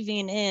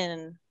weaving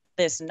in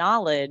this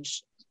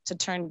knowledge to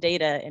turn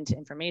data into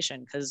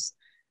information. Because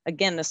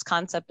again, this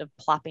concept of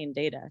plopping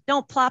data.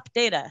 Don't plop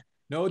data.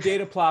 No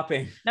data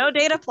plopping. No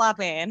data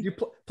plopping. You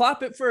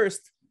plop it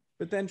first,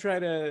 but then try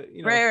to,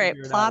 right.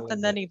 Plop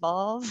and then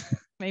evolve.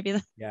 Maybe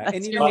that's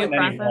and your new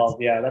process.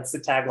 Yeah, that's the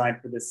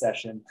tagline for this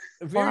session.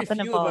 Very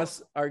few of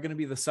us are going to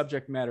be the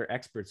subject matter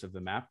experts of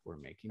the map we're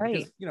making,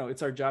 right. because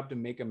it's our job to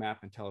make a map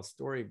and tell a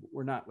story. But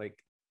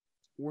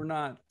we're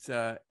not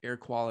air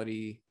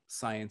quality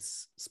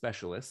science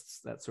specialists,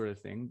 that sort of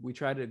thing. We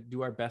try to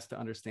do our best to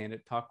understand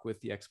it, talk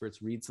with the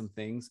experts, read some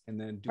things, and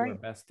then do our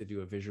best to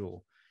do a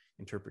visual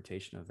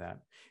interpretation of that.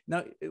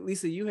 Now,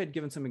 Lisa, you had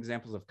given some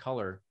examples of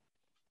color,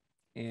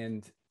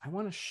 and I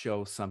want to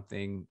show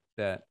something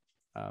that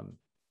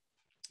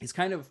is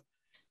kind of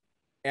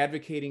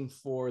advocating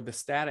for the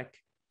static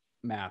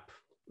map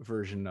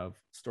version of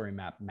story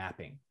map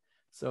mapping.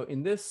 So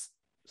in this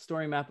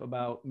story map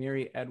about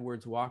Mary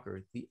Edwards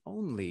Walker, the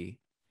only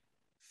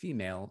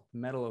female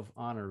Medal of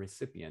Honor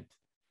recipient,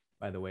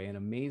 by the way, an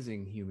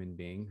amazing human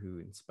being who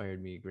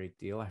inspired me a great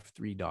deal. I have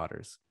 3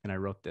 daughters, and I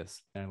wrote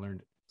this, and I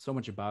learned so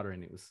much about her,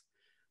 and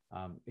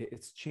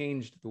it's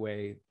changed the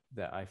way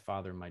that I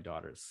father my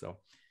daughters. So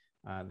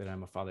that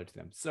I'm a father to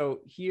them.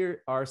 So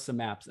here are some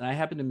maps, and I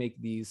happen to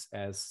make these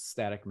as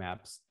static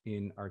maps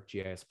in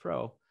ArcGIS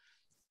Pro,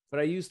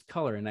 but I used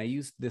color, and I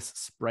used this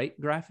sprite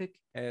graphic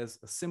as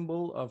a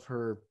symbol of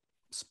her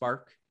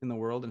spark in the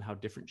world and how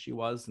different she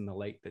was and the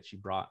light that she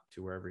brought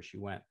to wherever she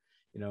went,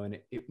 and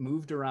it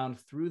moved around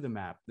through the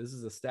map. This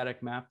is a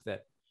static map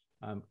that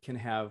can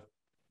have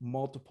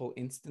multiple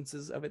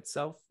instances of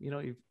itself.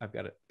 I've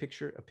got a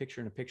picture,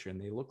 and a picture,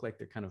 and they look like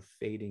they're kind of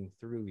fading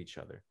through each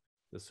other,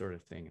 this sort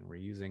of thing. And we're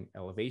using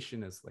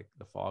elevation as like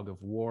the fog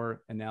of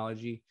war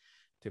analogy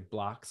to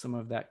block some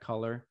of that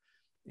color.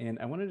 And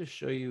I wanted to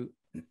show you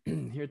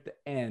here at the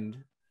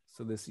end.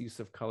 So this use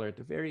of color at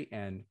the very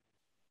end,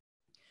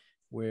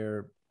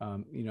 where,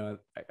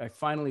 I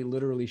finally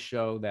literally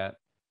show that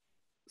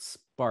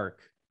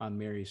spark on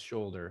Mary's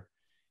shoulder.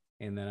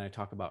 And then I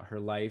talk about her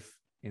life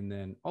and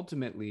then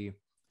ultimately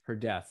her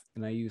death.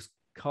 And I use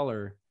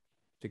color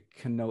to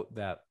connote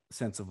that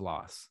sense of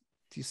loss.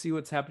 Do you see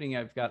what's happening?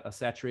 I've got a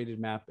saturated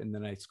map, and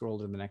then I scroll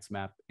to the next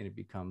map and it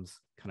becomes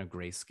kind of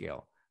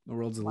grayscale. The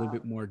world's a little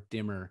bit more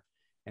dimmer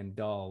and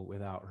dull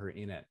without her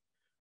in it.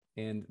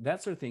 And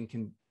that sort of thing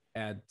can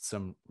add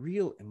some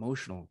real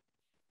emotional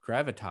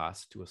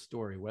gravitas to a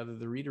story, whether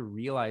the reader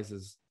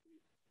realizes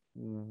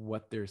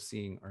what they're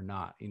seeing or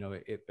not.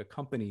 It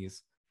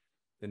accompanies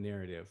the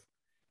narrative,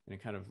 and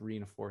it kind of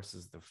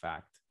reinforces the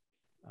fact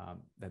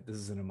that this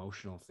is an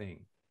emotional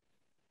thing.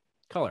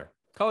 Color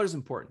is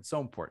important, so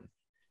important.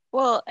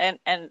 Well,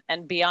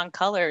 and beyond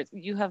color,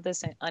 you have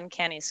this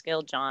uncanny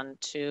skill, John,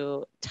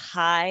 to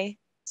tie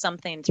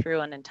something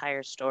through an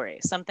entire story,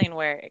 something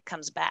where it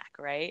comes back,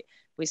 right?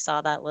 We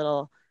saw that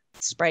little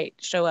sprite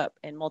show up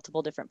in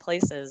multiple different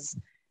places,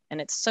 and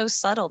it's so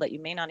subtle that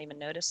you may not even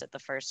notice it the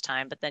first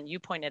time, but then you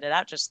pointed it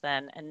out just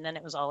then, and then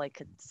it was all I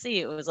could see.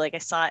 It was like I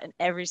saw it in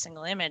every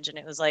single image, and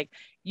it was like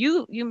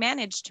you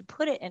managed to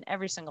put it in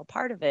every single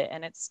part of it.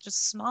 And it's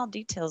just small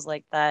details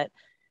like that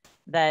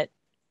that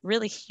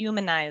really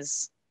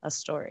humanize a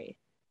story.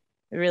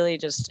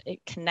 It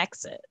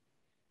connects it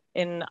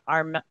in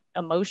our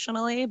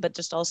emotionally, but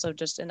just also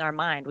just in our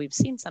mind. We've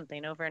seen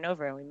something over and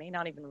over, and we may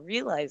not even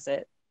realize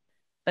it,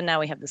 but now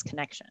we have this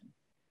connection.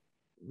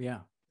 Yeah,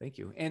 thank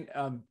you. And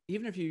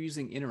even if you're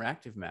using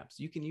interactive maps,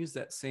 you can use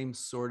that same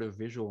sort of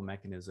visual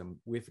mechanism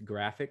with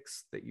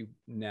graphics that you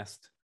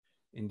nest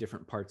in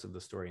different parts of the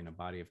story. In a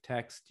body of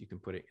text, you can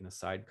put it in a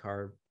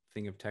sidecar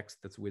thing of text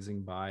that's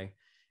whizzing by,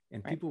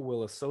 and people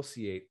will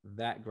associate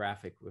that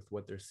graphic with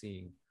what they're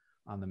seeing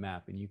on the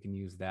map, and you can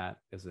use that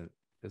as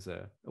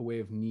a way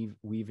of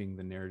weaving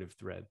the narrative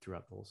thread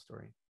throughout the whole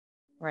story.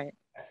 Right.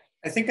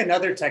 I think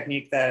another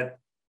technique that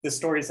the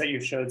stories that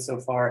you've showed so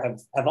far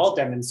have all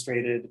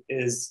demonstrated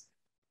is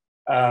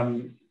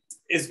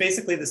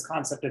basically this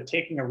concept of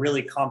taking a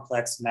really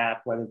complex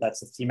map, whether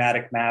that's a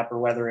thematic map or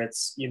whether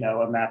it's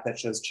a map that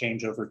shows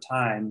change over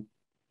time,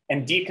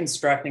 and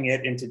deconstructing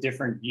it into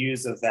different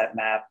views of that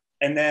map,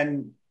 and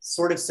then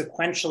sort of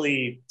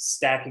sequentially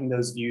stacking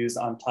those views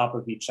on top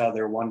of each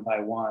other one by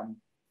one.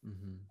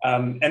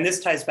 Mm-hmm. And this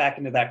ties back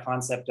into that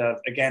concept of,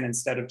 again,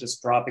 instead of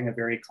just dropping a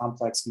very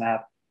complex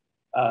map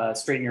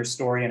straight in your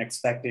story and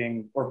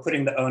expecting or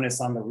putting the onus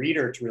on the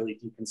reader to really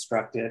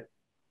deconstruct it,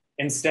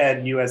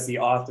 instead you as the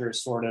author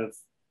sort of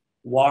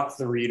walk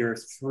the reader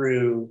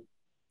through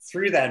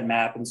that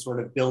map and sort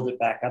of build it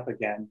back up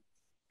again.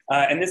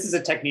 And this is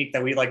a technique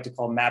that we like to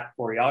call map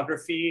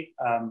choreography.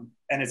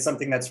 And it's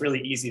something that's really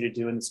easy to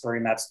do in the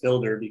StoryMaps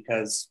builder,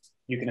 because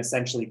you can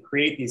essentially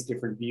create these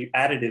different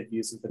additive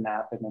views of the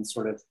map and then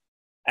sort of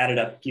add it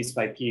up piece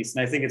by piece.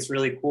 And I think it's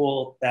really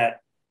cool that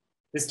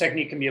This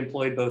technique can be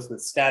employed both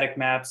with static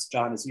maps,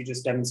 John, as you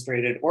just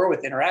demonstrated, or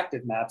with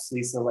interactive maps,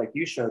 Lisa, like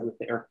you showed with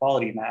the air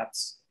quality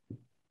maps.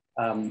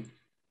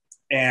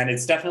 And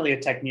it's definitely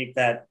a technique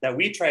that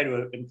we try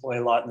to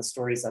employ a lot in the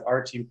stories that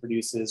our team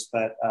produces,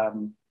 but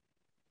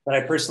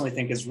I personally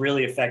think is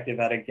really effective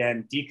at,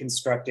 again,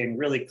 deconstructing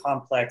really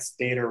complex,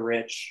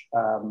 data-rich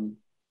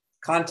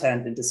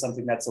content into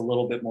something that's a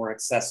little bit more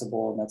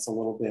accessible and that's a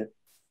little bit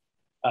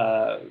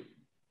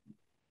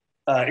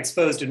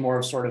exposed in more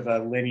of sort of a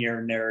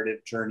linear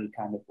narrative journey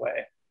kind of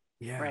way.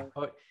 Yeah. Right.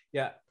 Oh,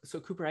 yeah. So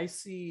Cooper, I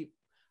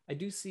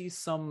do see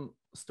some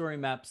story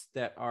maps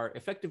that are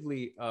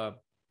effectively a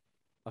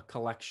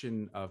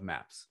collection of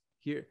maps.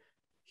 Here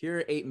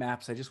are 8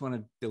 maps. I just want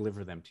to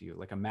deliver them to you,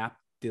 like a map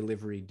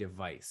delivery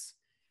device.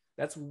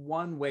 That's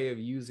one way of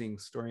using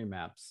story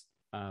maps.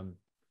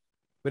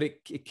 But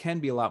it can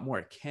be a lot more.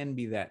 It can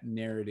be that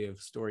narrative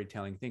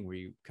storytelling thing where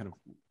you kind of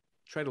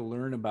try to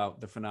learn about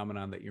the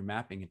phenomenon that you're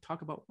mapping and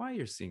talk about why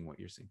you're seeing what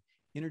you're seeing.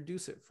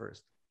 Introduce it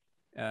first,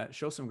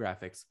 show some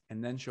graphics,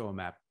 and then show a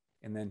map,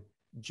 and then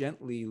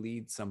gently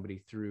lead somebody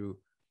through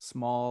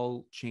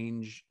small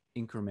change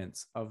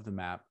increments of the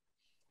map.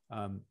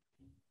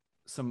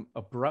 Some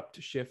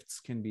abrupt shifts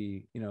can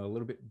be, a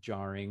little bit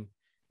jarring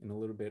and a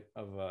little bit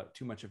of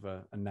too much of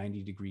a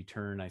 90-degree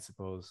turn, I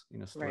suppose,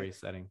 in a story Right.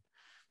 setting.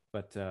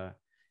 But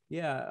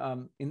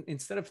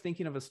instead of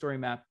thinking of a story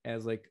map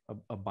as like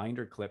a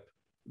binder clip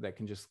that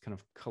can just kind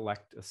of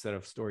collect a set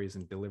of stories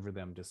and deliver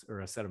them or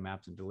a set of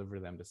maps and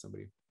deliver them to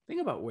somebody, think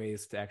about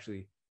ways to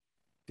actually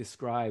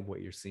describe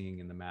what you're seeing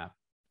in the map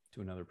to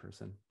another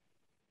person.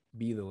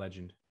 Be the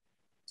legend.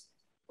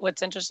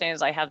 What's interesting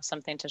is I have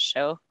something to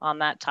show on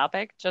that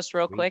topic just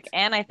real quick,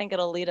 and I think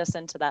it'll lead us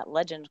into that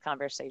legend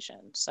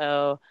conversation.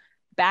 So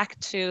back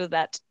to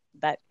that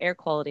air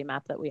quality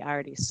map that we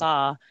already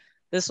saw.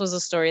 This was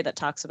a story that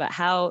talks about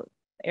how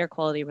air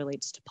quality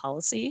relates to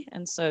policy.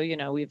 And so,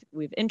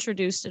 we've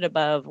introduced it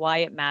above, why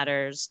it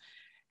matters.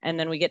 And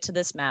then we get to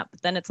this map,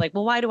 but then it's like,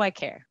 well, why do I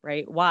care,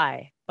 right?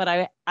 Why?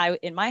 But I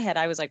in my head,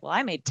 I was like, well,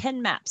 I made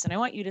 10 maps and I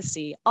want you to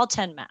see all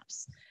 10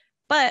 maps.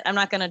 But I'm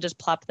not going to just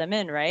plop them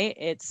in, right?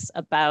 It's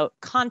about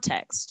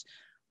context.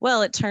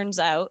 Well, it turns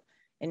out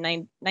in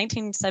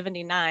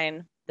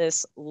 1979,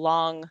 this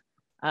long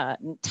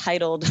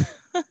titled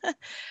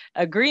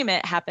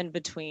agreement happened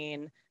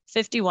between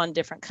 51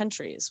 different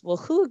countries. Well,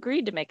 who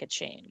agreed to make a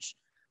change?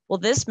 Well,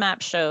 this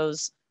map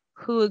shows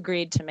who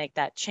agreed to make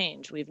that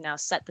change. We've now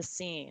set the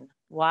scene.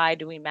 Why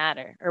do we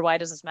matter? Or why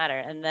does this matter?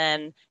 And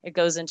then it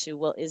goes into,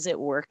 well, is it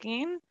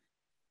working?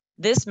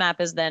 This map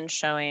is then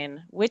showing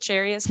which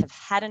areas have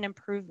had an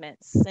improvement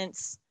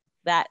since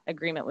that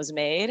agreement was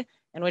made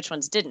and which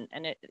ones didn't.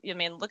 And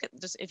look at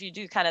just, if you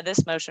do kind of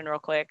this motion real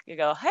quick, you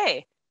go,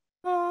 hey,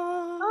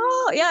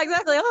 oh, yeah,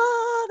 exactly.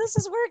 Oh, this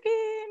is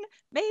working.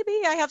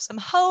 Maybe I have some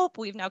hope.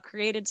 We've now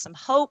created some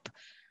hope.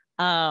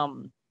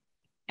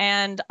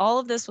 And all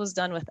of this was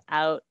done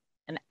without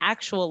an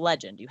actual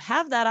legend. You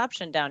have that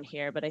option down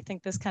here, but I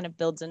think this kind of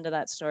builds into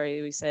that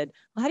story. We said,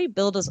 well, how do you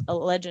build a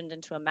legend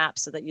into a map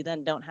so that you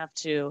then don't have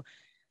to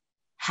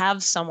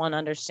have someone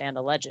understand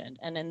a legend?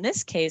 And in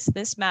this case,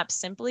 this map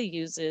simply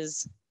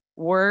uses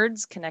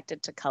words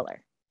connected to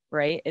color,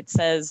 right? It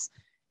says,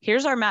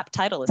 here's our map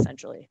title,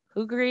 essentially.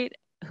 Who agreed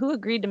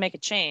to make a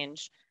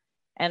change?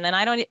 And then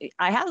I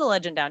have the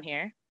legend down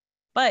here,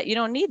 but you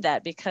don't need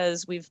that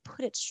because we've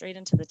put it straight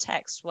into the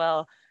text.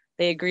 Well,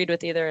 they agreed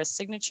with either a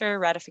signature,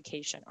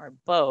 ratification, or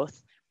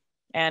both.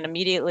 And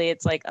immediately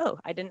it's like, oh,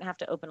 I didn't have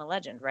to open a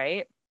legend,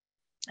 right?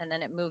 And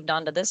then it moved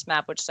on to this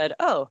map, which said,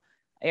 oh,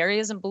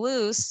 areas in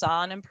blue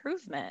saw an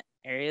improvement.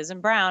 Areas in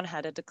brown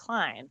had a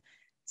decline.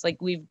 It's like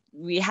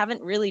we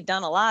haven't really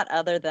done a lot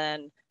other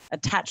than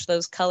attach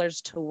those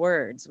colors to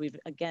words. We've,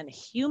 again,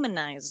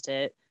 humanized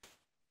it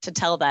to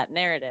tell that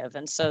narrative.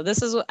 And so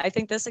this is what I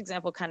think this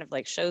example kind of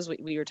like shows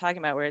what we were talking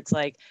about, where it's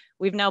like,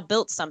 we've now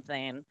built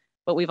something,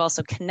 but we've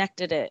also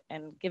connected it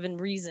and given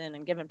reason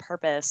and given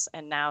purpose.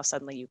 And now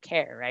suddenly you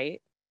care,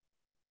 right?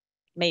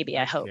 Maybe,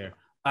 I hope.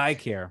 I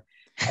care.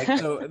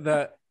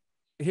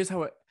 Here's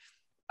how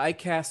I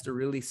cast a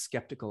really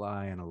skeptical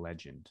eye on a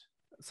legend.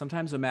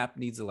 Sometimes a map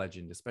needs a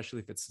legend, especially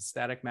if it's a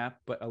static map,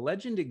 but a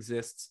legend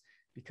exists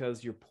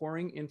because you're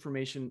pouring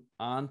information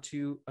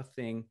onto a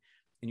thing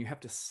and you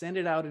have to send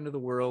it out into the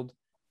world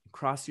and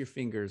cross your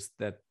fingers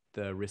that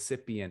the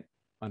recipient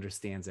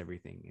understands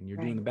everything. And you're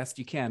doing the best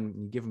you can,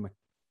 and you give them a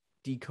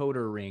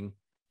decoder ring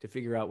to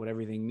figure out what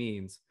everything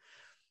means.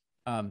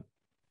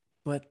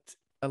 But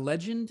a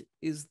legend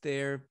is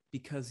there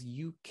because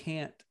you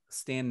can't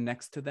stand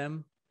next to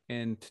them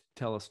and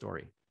tell a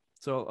story.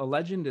 So a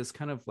legend is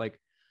kind of like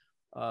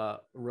a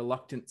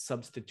reluctant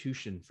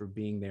substitution for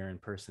being there in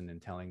person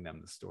and telling them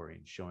the story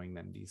and showing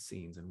them these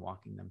scenes and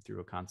walking them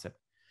through a concept.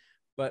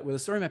 But with a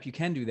story map, you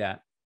can do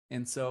that.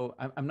 And so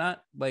I'm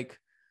not going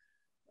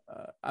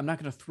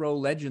to throw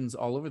legends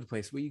all over the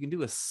place. What you can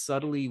do is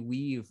subtly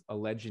weave a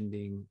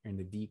legending and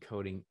the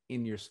decoding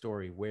in your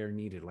story where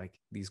needed, like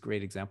these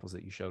great examples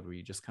that you showed, where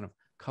you just kind of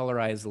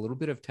colorize a little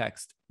bit of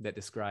text that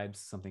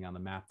describes something on the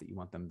map that you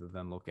want them to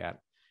then look at.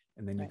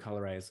 and then you Right.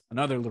 colorize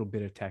another little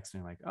bit of text,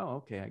 and you're like, oh,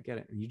 okay, I get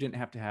it. And you didn't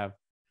have to have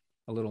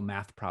a little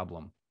math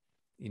problem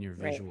in your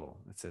Right. visual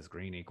that says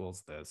green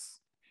equals this.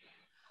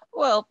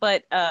 Well,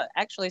 but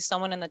actually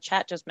someone in the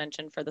chat just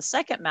mentioned for the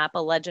second map,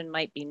 a legend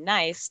might be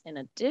nice in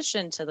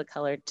addition to the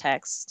colored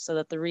text so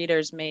that the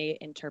readers may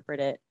interpret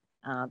it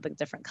the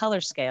different color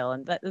scale.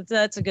 And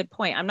that's a good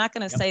point. I'm not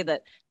going to say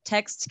that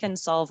text can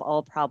solve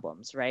all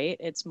problems, right?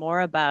 It's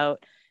more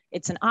about,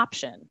 it's an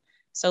option.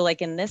 So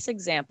like in this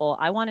example,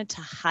 I wanted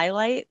to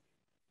highlight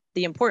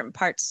the important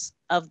parts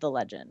of the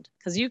legend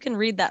because you can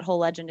read that whole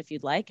legend if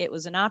you'd like. It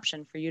was an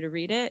option for you to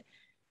read it.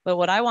 But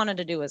what I wanted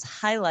to do was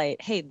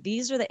highlight, hey,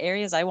 these are the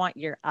areas I want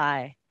your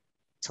eye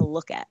to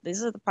look at.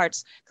 These are the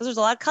parts, because there's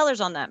a lot of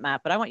colors on that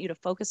map, but I want you to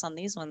focus on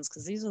these ones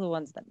because these are the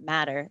ones that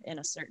matter in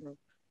a certain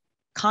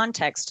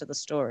context to the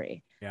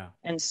story. Yeah.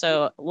 And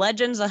so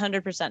legends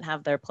 100%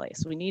 have their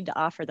place. We need to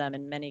offer them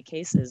in many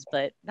cases,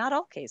 but not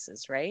all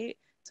cases, right?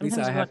 Sometimes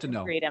Lisa, I we have want to to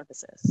know. create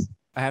emphasis.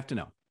 I have to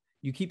know.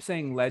 You keep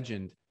saying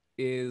legend.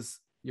 Is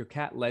your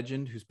cat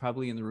Legend, who's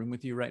probably in the room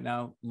with you right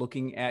now,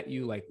 looking at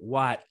you like,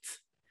 what?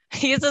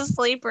 He's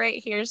asleep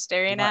right here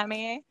staring What? at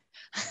me.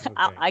 Okay.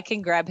 I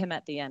can grab him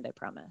at the end, I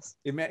promise.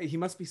 He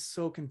must be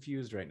so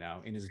confused right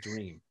now in his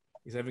dream.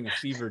 He's having a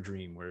fever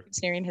dream where He's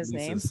hearing his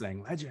Lisa's name.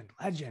 saying, legend,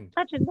 legend.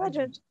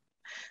 Legend.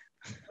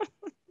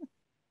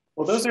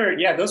 Well, those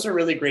are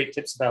really great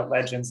tips about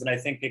legends. And I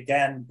think,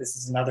 again, this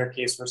is another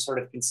case where sort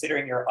of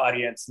considering your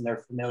audience and their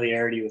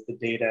familiarity with the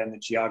data and the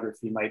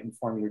geography might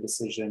inform your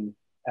decision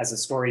as a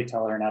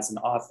storyteller and as an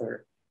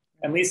author.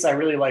 And Lisa, I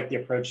really like the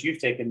approach you've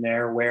taken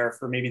there, where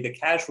for maybe the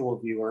casual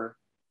viewer,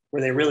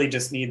 where they really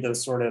just need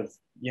those sort of,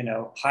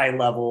 high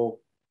level,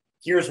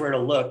 here's where to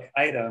look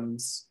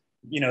items,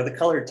 the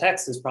colored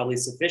text is probably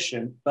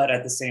sufficient. But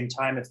at the same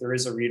time, if there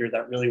is a reader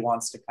that really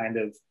wants to kind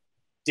of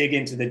dig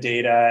into the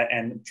data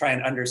and try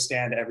and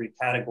understand every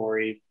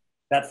category,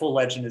 that full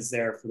legend is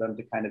there for them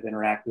to kind of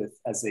interact with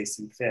as they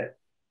see fit.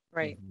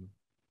 Right.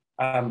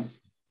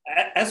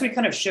 As we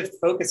kind of shift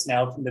focus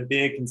now from the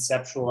big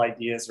conceptual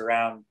ideas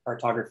around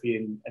cartography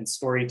and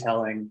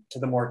storytelling to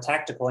the more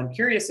tactical, I'm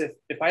curious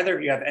if either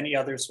of you have any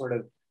other sort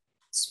of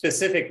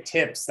specific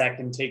tips that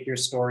can take your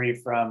story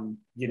from,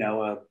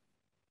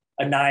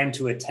 a 9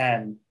 to a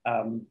 10,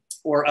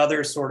 or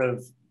other sort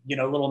of,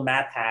 little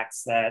map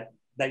hacks that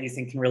you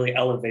think can really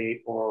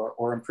elevate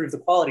or improve the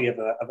quality of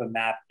a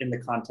map in the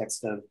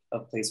context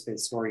of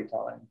place-based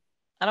storytelling.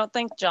 I don't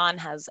think John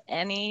has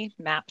any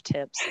map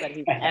tips that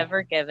he's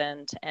ever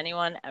given to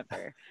anyone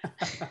ever.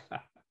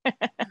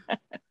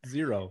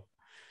 Zero.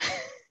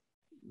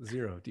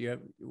 Do you have,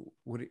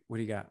 what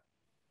do you got?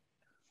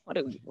 What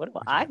do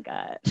I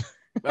got?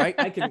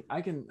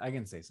 I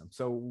can say some.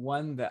 So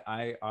one that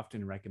I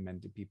often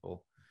recommend to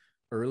people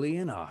early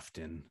and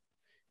often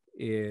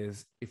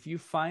is if you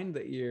find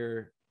that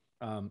your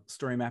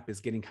story map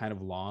is getting kind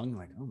of long,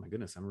 like, oh my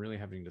goodness, I'm really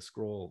having to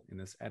scroll in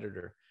this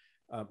editor.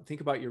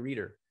 Think about your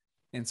reader.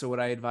 And so what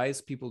I advise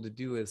people to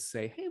do is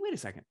say, hey, wait a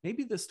second,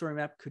 maybe the story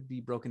map could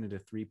be broken into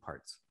 3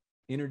 parts.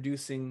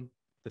 Introducing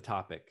the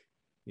topic,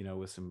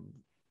 with some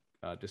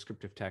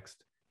descriptive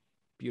text,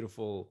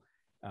 beautiful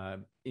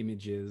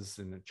images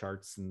and the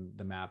charts and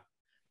the map.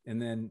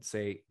 And then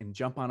and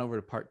jump on over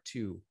to part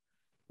 2,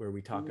 where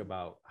we talk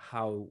about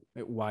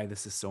why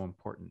this is so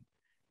important.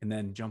 And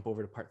then jump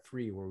over to part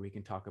 3, where we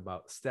can talk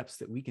about steps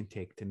that we can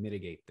take to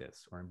mitigate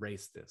this or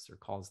embrace this or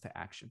calls to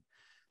action.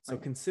 So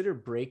consider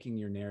breaking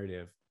your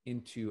narrative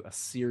into a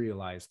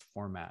serialized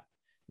format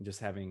and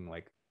just having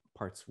like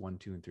parts 1,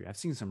 2, and 3. I've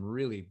seen some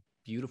really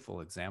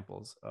beautiful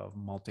examples of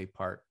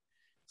multi-part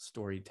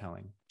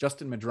storytelling.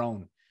 Justin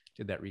Madrone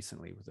did that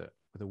recently with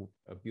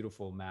a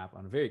beautiful map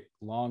on a very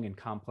long and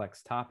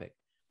complex topic.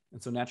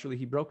 And so naturally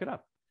he broke it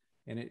up,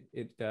 and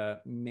it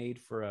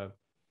made for a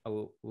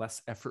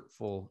less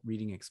effortful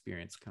reading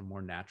experience, kind of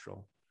more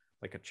natural,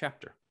 like a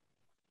chapter.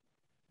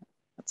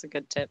 That's a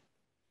good tip.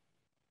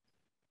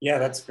 Yeah,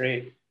 that's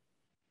great.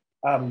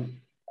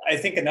 I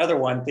think another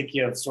one,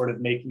 thinking of sort of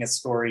making a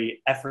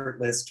story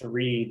effortless to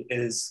read,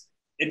 is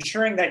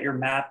ensuring that your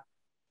map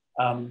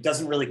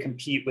doesn't really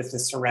compete with the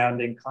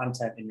surrounding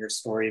content in your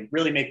story,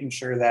 really making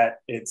sure that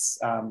it's,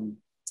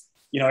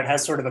 it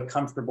has sort of a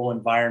comfortable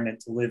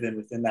environment to live in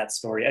within that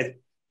story.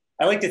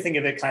 I like to think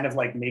of it kind of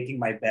like making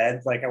my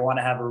bed. Like I want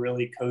to have a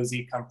really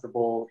cozy,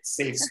 comfortable,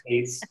 safe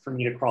space for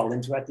me to crawl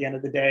into at the end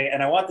of the day.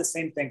 And I want the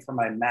same thing for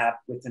my map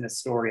within a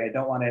story. I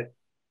don't want it,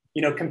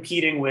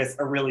 competing with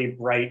a really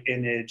bright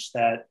image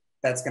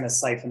that's going to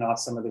siphon off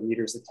some of the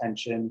reader's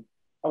attention.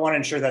 I want to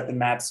ensure that the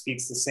map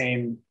speaks the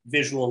same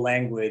visual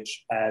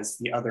language as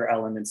the other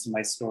elements in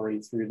my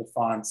story through the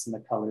fonts and the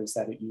colors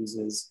that it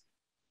uses.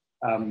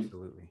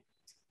 Absolutely.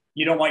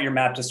 You don't want your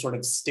map just sort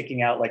of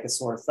sticking out like a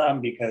sore thumb,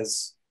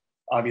 because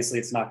obviously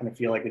it's not going to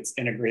feel like it's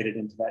integrated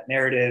into that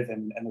narrative,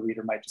 and the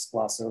reader might just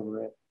gloss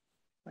over it.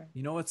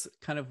 It's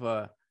kind of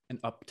an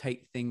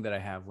uptight thing that I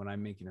have when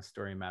I'm making a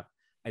story map.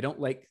 I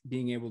don't like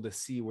being able to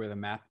see where the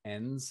map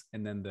ends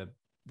and then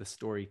the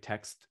story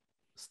text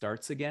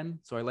starts again.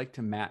 So I like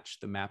to match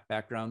the map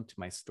background to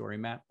my story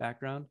map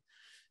background.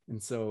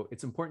 And so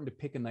it's important to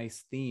pick a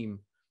nice theme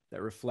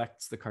that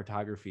reflects the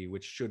cartography,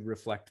 which should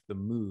reflect the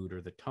mood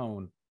or the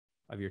tone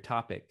of your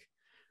topic.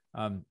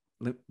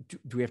 Do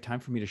we have time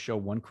for me to show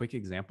one quick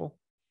example?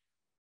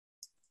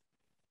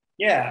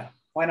 Yeah,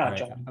 why not, Right.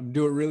 John? I'm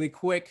doing it really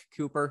quick,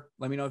 Cooper.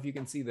 Let me know if you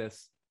can see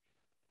this.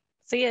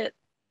 See it.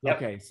 Yep.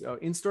 Okay, so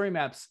in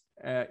StoryMaps,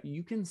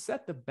 you can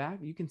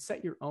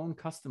set your own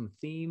custom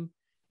theme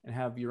and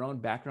have your own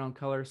background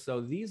color. So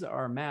these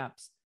are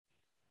maps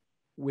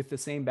with the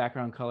same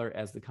background color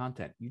as the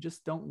content. You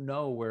just don't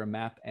know where a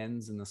map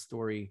ends and the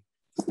story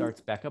starts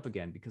back up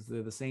again because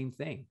they're the same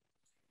thing.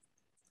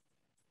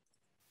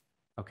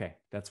 Okay,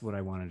 that's what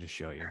I wanted to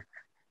show you.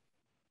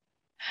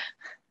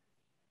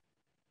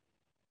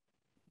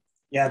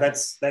 Yeah,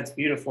 that's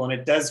beautiful, and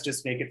it does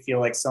just make it feel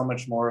like so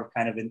much more of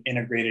kind of an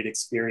integrated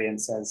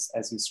experience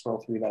as you scroll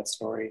through that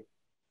story.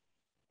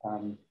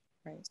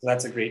 Right. So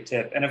that's a great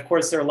tip. And of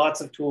course, there are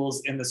lots of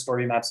tools in the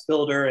StoryMaps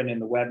builder and in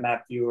the web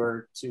map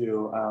viewer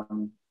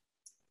to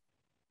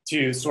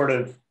sort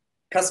of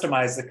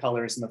customize the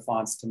colors and the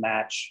fonts to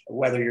match,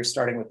 whether you're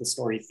starting with the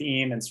story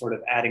theme and sort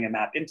of adding a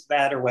map into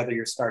that, or whether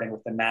you're starting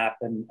with the map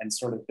and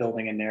sort of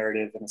building a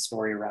narrative and a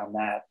story around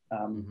that.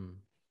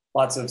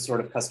 Lots of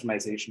sort of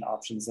customization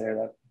options there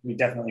that we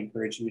definitely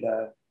encourage you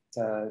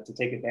to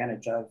take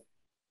advantage of.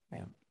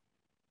 Yeah.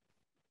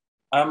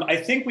 I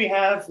think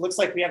looks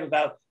like we have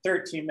about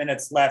 13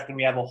 minutes left, and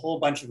we have a whole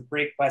bunch of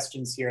great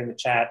questions here in the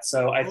chat.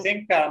 So I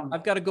think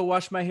I've got to go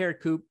wash my hair,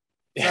 Coop.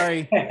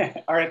 Sorry.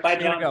 All right, bye,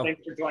 John. Go.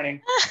 Thanks for joining.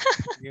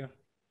 Yeah.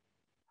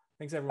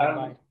 Thanks, everyone.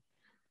 Bye.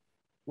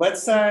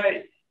 Let's,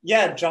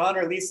 yeah, John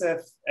or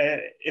Lisa,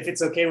 if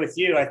it's okay with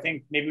you, I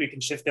think maybe we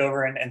can shift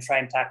over and try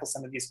and tackle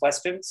some of these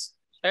questions.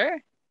 Sure.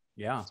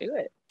 Yeah. Let's do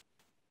it.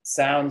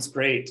 Sounds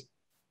great.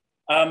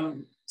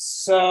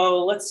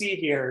 So let's see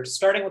here,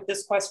 starting with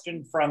this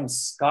question from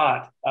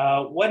Scott.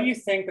 What do you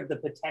think of the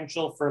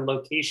potential for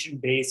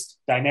location-based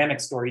dynamic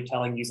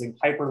storytelling using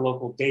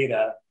hyperlocal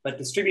data, but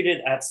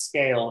distributed at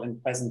scale in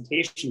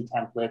presentation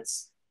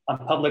templates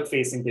on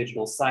public-facing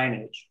digital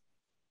signage?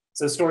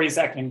 So stories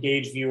that can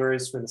engage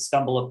viewers for the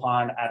stumble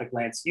upon at a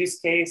glance use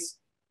case,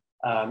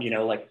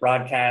 like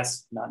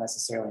broadcast, not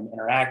necessarily an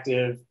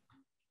interactive,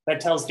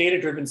 that tells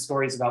data-driven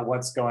stories about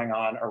what's going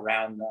on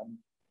around them.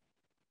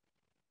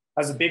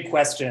 That was a big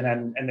question,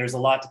 and there's a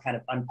lot to kind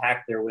of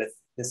unpack there with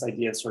this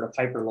idea of sort of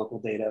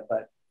hyperlocal data,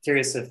 but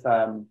curious if,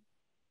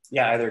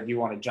 either of you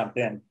want to jump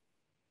in.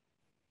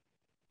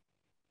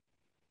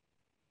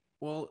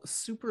 Well,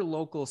 super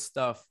local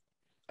stuff,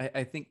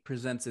 I think,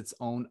 presents its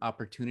own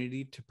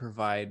opportunity to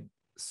provide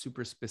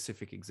super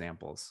specific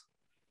examples.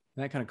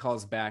 And that kind of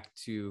calls back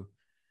to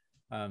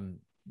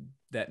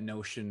that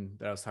notion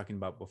that I was talking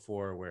about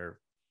before, where,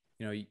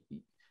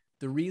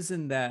 the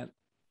reason that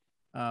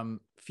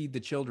Feed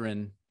the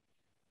Children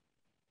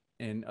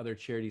and other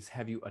charities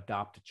have you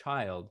adopt a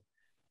child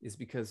is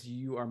because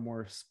you are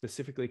more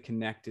specifically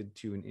connected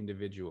to an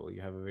individual.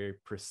 You have a very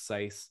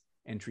precise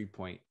entry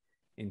point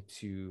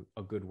into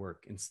a good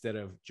work instead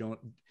of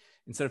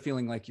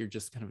feeling like you're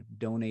just kind of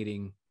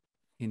donating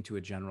into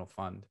a general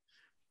fund.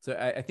 So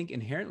I think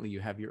inherently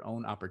you have your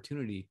own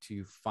opportunity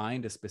to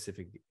find a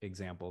specific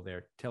example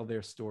there, tell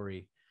their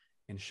story,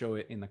 and show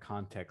it in the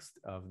context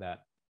of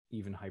that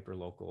even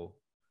hyperlocal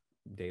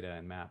data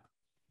and map.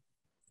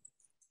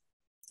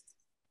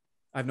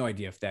 I have no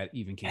idea if that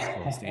even came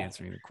close to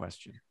answering the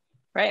question.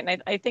 Right,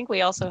 and I think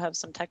we also have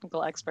some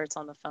technical experts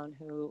on the phone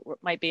who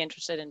might be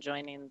interested in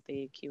joining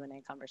the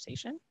Q&A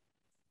conversation.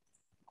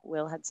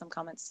 Will had some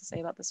comments to say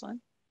about this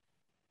one.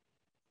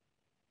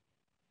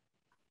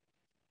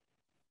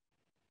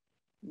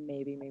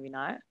 Maybe, maybe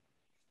not.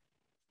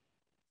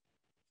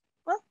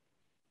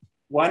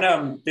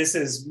 Well, this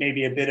is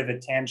maybe a bit of a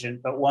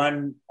tangent, but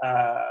one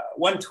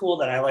tool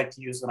that I like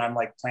to use when I'm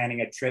like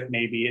planning a trip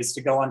maybe is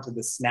to go onto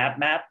the Snap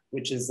Map,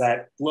 which is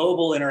that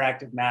global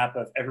interactive map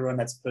of everyone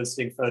that's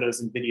posting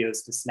photos and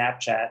videos to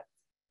Snapchat.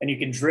 And you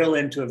can drill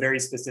into a very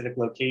specific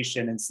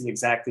location and see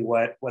exactly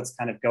what's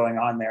kind of going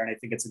on there. And I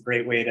think it's a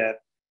great way to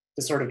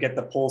sort of get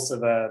the pulse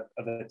of a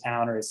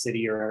town or a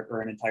city or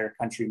an entire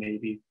country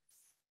maybe.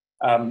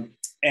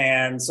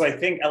 And so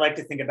I like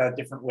to think about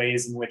different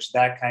ways in which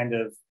that kind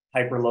of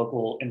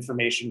hyperlocal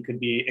information could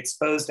be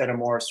exposed at a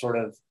more sort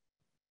of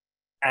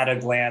at a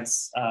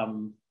glance,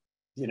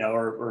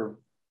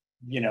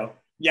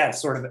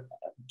 sort of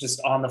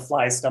just on the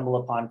fly stumble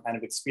upon kind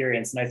of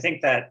experience. And I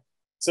think that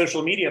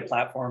social media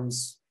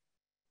platforms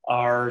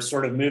are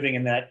sort of moving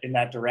in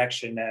that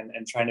direction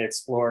and trying to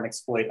explore and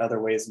exploit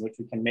other ways in which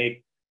we can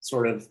make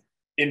sort of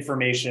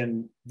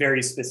information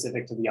very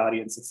specific to the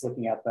audience that's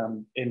looking at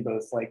them in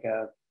both like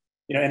a,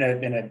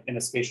 in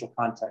a spatial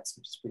context,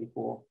 which is pretty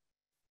cool.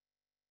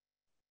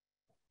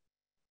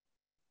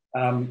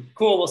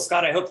 Cool. Well,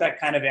 Scott, I hope that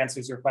kind of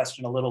answers your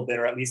question a little bit,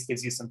 or at least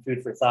gives you some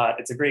food for thought.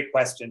 It's a great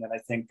question, and I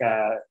think,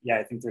 I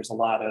think there's a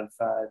lot of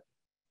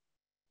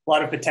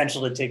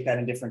potential to take that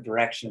in different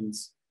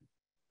directions.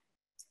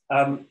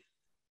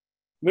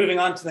 Moving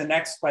on to the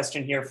next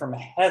question here from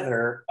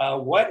Heather.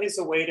 What is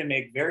a way to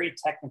make very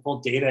technical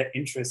data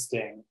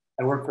interesting?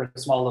 I work for a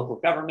small local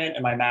government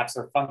and my maps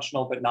are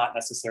functional, but not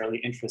necessarily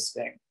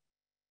interesting.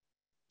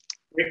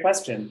 Great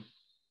question.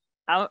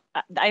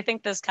 I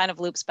think this kind of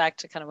loops back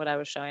to kind of what I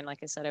was showing. Like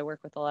I said, I work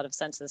with a lot of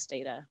census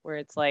data where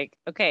it's like,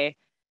 okay,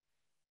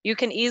 you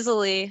can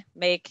easily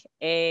make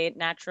a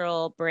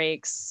natural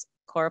breaks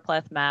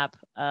choropleth map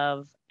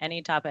of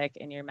any topic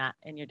in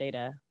your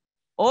data,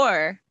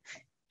 or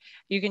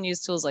you can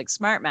use tools like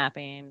smart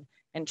mapping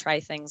and try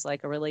things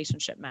like a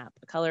relationship map,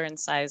 a color and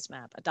size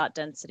map, a dot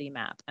density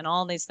map. And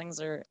all these things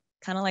are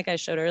kind of like I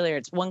showed earlier,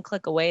 it's one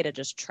click away to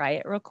just try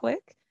it real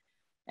quick.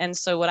 And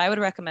so what I would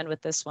recommend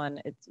with this one,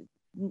 it's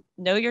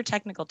know your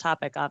technical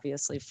topic,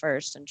 obviously,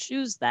 first and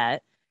choose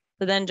that,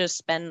 but then just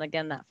spend,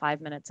 again, that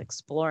 5 minutes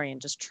exploring,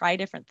 just try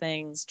different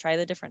things, try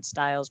the different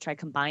styles, try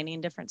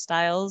combining different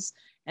styles.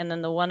 And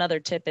then the one other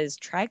tip is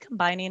try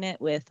combining it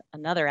with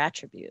another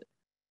attribute.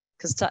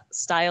 Because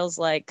styles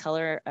like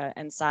color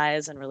and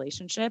size and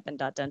relationship and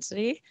dot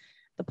density,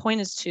 the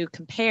point is to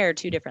compare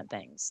two different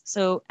things.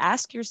 So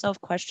ask yourself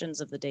questions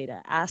of the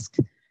data. Ask,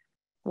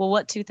 well,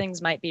 what two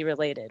things might be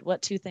related?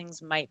 What two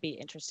things might be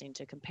interesting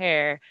to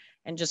compare?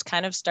 And just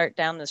kind of start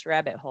down this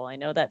rabbit hole. I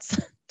know that's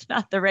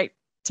not the right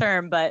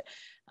term, but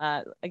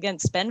again,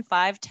 spend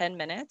 5-10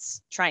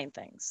 minutes trying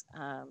things.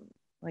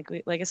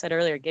 Like I said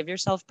earlier, give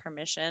yourself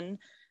permission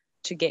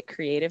to get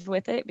creative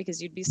with it,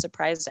 because you'd be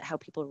surprised at how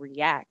people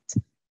react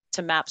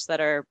to maps that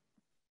are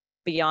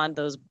beyond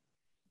those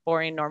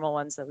boring normal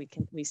ones that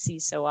we see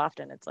so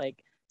often. It's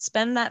like,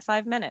 spend that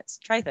 5 minutes,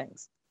 try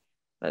things.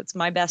 That's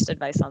my best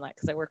advice on that,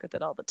 because I work with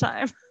it all the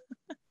time.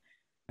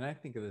 And I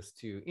think of this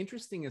too.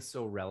 Interesting is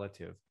so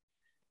relative.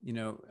 You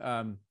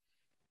know,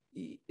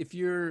 if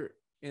you're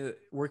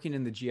working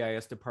in the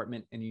GIS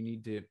department and you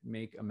need to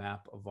make a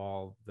map of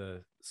all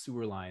the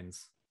sewer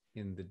lines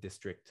in the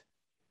district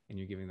and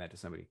you're giving that to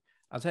somebody,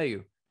 I'll tell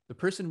you, the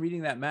person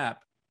reading that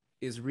map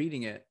is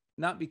reading it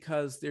not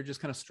because they're just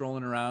kind of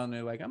strolling around.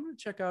 They're like, I'm going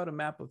to check out a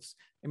map of,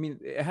 I mean,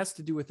 it has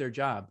to do with their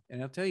job.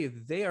 And I'll tell you,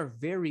 they are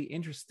very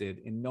interested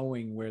in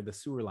knowing where the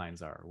sewer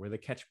lines are, where the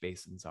catch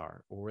basins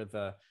are, or where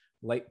the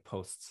light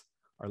posts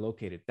are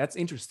located. That's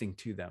interesting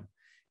to them.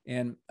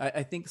 And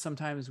I think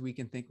sometimes we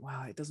can think,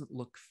 wow, it doesn't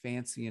look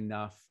fancy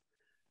enough.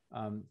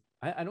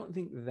 I don't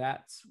think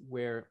that's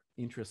where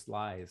interest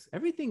lies.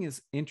 Everything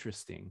is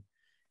interesting.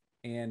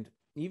 And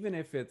even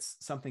if it's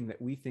something that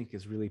we think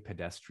is really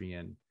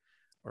pedestrian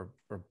or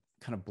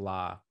kind of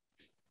blah,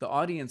 the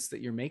audience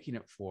that you're making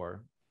it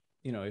for,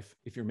 you know,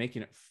 if you're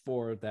making it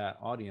for that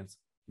audience,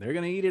 they're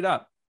going to eat it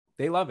up.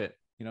 They love it.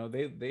 You know,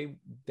 they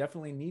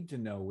definitely need to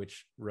know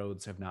which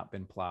roads have not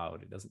been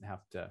plowed. It doesn't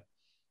have to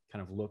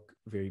kind of look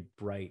very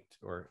bright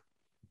or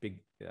big,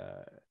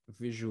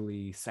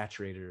 visually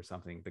saturated or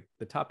something.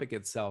 The topic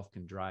itself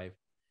can drive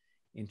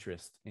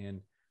interest.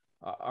 And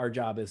our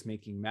job as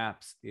making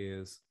maps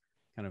is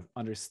kind of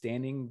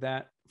understanding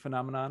that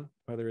phenomenon,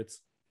 whether it's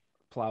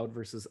plowed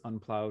versus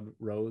unplowed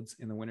roads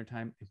in the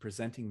wintertime, and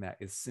presenting that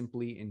as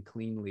simply and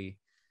cleanly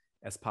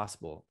as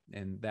possible.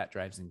 And that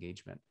drives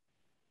engagement.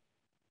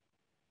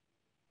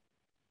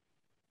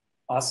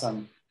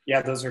 Awesome.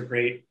 Yeah, those are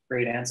great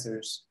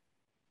answers.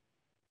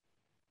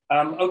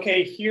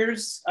 Okay,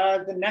 here's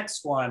the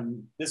next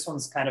one. This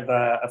one's kind of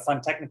a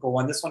fun technical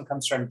one. This one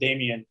comes from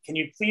Damien. Can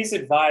you please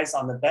advise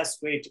on the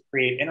best way to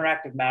create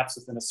interactive maps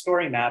within a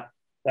story map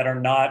that are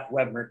not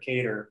Web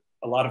Mercator?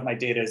 A lot of my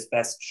data is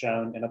best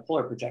shown in a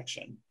polar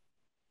projection.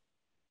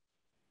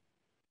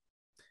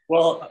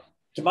 Well,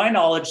 to my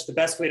knowledge, the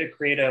best way to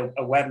create a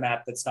web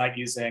map that's not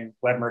using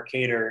Web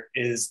Mercator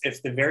is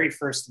if the very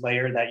first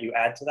layer that you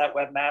add to that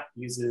web map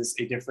uses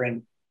a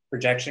different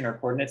projection or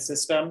coordinate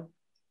system,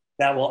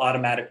 that will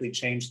automatically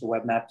change the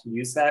web map to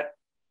use that,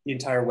 the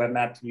entire web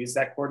map to use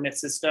that coordinate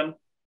system.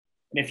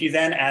 And if you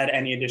then add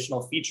any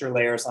additional feature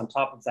layers on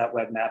top of that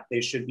web map,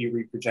 they should be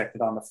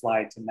reprojected on the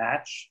fly to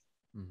match.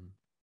 Mm-hmm.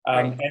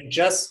 And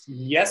just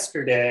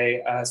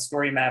yesterday,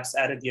 StoryMaps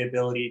added the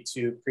ability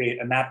to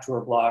create a map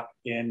tour block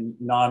in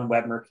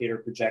non-Web Mercator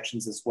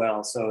projections as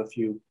well. So if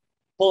you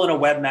pull in a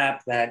web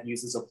map that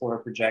uses a polar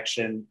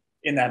projection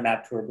in that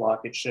map tour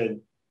block, it should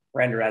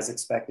render as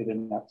expected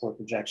in that polar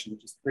projection,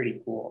 which is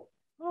pretty cool.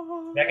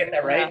 Did I get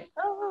that right?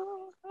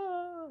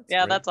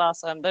 Yeah, that's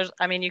awesome.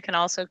 You can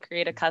also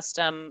create a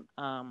custom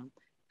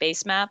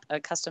base map,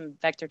 a custom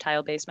vector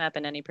tile base map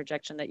in any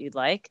projection that you'd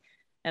like.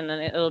 And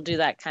then it'll do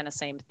that kind of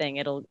same thing.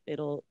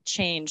 It'll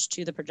change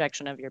to the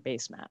projection of your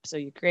base map. So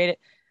you create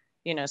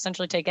it,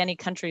 essentially take any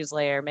country's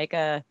layer, make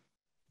a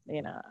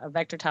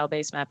vector tile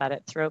base map at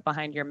it, throw it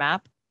behind your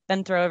map,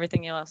 then throw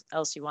everything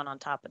else you want on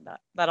top of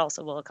that. That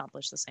also will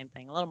accomplish the same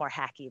thing. A little more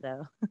hacky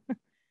though.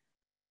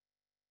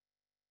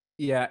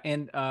 Yeah,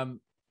 and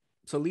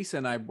so Lisa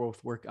and I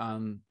both work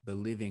on the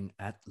Living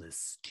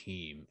Atlas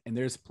team, and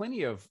there's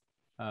plenty of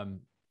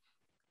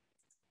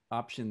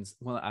options.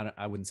 Well,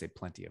 I wouldn't say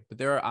plenty of, but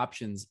there are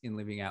options in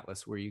Living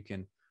Atlas where you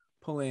can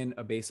pull in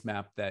a base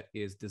map that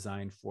is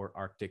designed for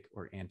Arctic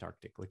or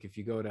Antarctic. Like if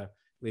you go to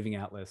Living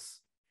Atlas,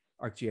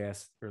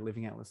 ArcGIS, or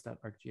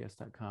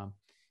livingatlas.arcgis.com,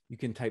 you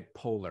can type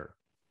polar,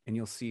 and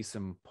you'll see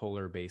some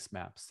polar base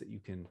maps that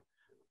you can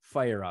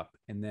fire up,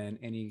 and then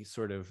any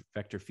sort of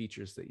vector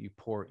features that you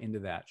pour into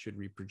that should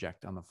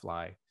reproject on the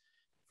fly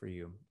for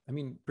you. I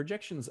mean,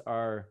 projections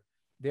are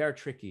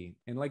tricky.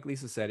 And like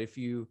Lisa said, if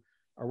you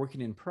are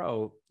working in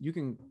Pro, you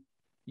can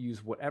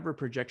use whatever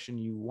projection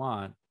you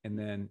want and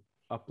then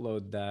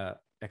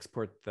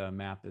export the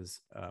map as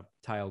a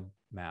tiled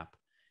map.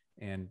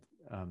 And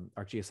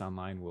ArcGIS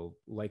Online will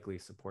likely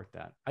support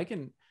that. I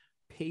can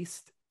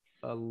paste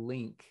a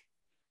link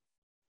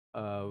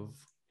of,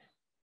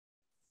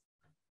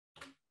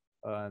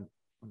 let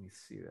me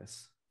see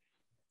this.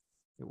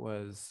 It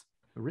was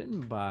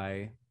written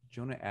by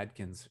Jonah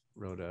Adkins,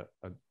 wrote a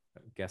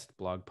guest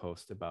blog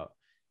post about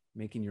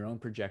making your own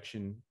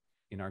projection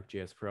in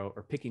ArcGIS Pro,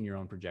 or picking your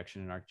own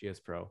projection in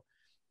ArcGIS Pro,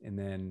 and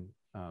then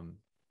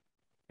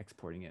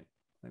exporting it.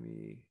 Let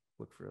me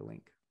look for a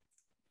link.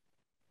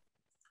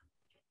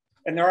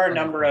 And there are a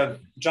number of,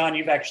 John,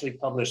 you've actually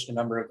published a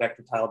number of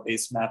vector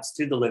tile-based maps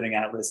to the Living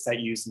Atlas that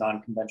use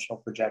non-conventional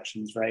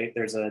projections, right?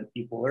 There's an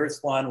Equal Earth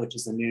one, which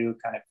is a new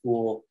kind of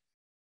cool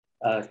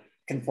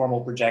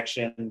conformal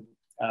projection.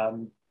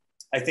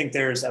 I think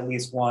there's at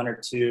least one or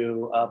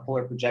two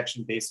polar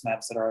projection-based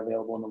maps that are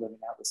available in the Living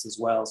Atlas as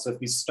well. So if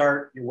you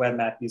start your web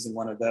map using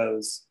one of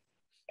those,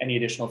 any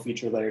additional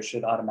feature layers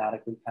should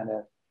automatically kind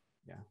of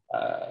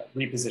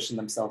reposition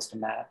themselves to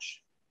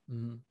match.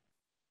 Mm-hmm.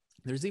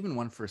 There's even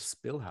one for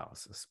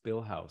Spillhouse, a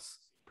Spillhouse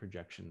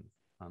projection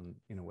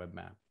in a web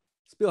map.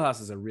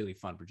 Spillhouse is a really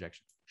fun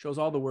projection. Shows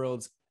all the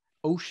world's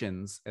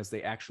oceans as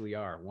they actually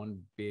are,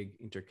 one big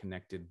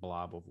interconnected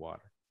blob of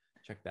water.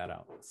 Check that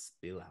out,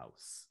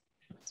 Spillhouse.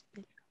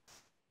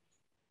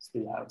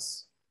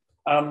 Spillhouse.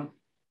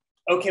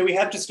 Okay, we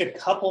have just a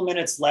couple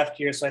minutes left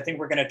here, so I think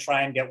we're going to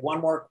try and get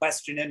one more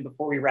question in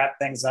before we wrap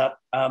things up.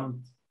 If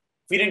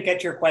we didn't get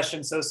to your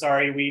question, so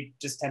sorry. We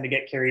just tend to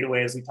get carried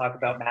away as we talk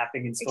about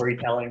mapping and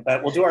storytelling,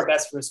 but we'll do our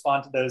best to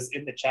respond to those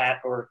in the chat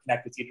or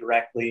connect with you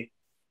directly.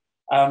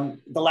 The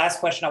last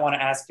question I want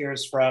to ask here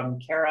is from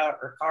Kara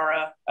or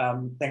Kara.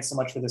 Thanks so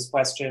much for this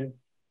question.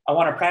 I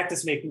want to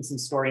practice making some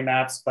story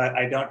maps, but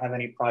I don't have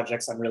any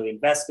projects I'm really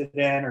invested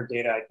in or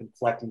data I've been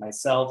collecting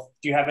myself.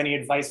 Do you have any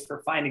advice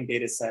for finding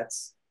data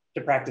sets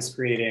to practice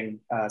creating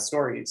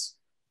stories?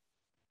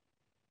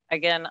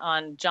 Again,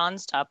 on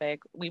John's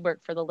topic, we work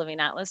for the Living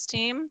Atlas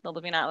team. The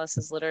Living Atlas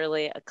is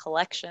literally a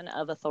collection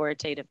of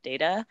authoritative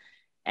data.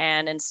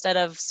 And instead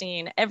of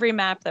seeing every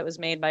map that was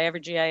made by every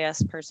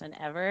GIS person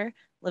ever,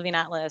 Living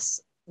Atlas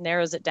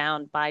narrows it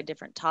down by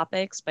different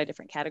topics, by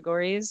different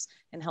categories,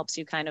 and helps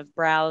you kind of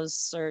browse,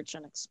 search,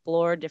 and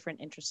explore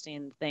different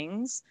interesting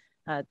things,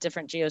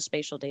 different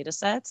geospatial data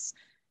sets.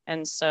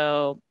 And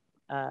so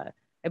I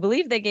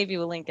believe they gave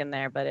you a link in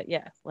there, but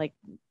yeah, like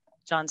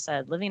John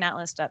said,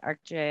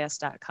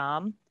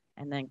 livingatlas.arcgis.com,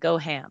 and then go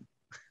ham.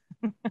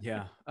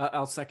 Yeah,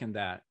 I'll second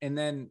that. And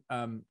then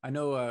I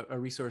know a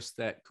resource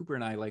that Cooper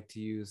and I like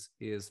to use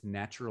is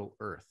Natural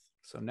Earth.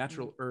 So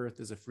Natural Earth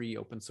is a free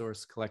open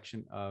source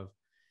collection of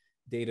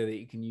data that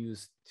you can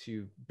use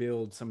to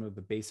build some of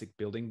the basic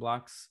building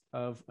blocks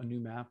of a new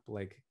map,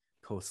 like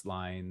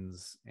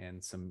coastlines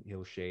and some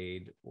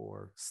hillshade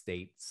or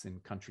states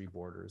and country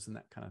borders and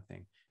that kind of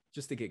thing,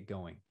 just to get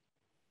going.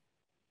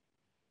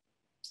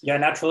 Yeah,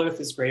 Natural Earth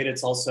is great.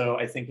 It's also,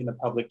 I think, in the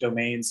public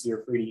domain, so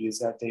you're free to use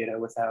that data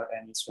without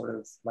any sort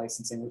of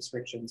licensing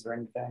restrictions or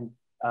anything.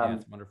 Yeah,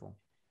 it's wonderful.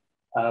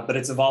 But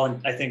it's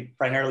I think,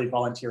 primarily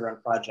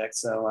volunteer-run project.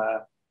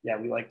 So yeah,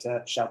 we like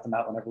to shout them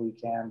out whenever we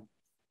can.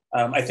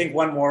 I think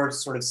one more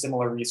sort of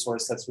similar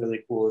resource that's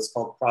really cool is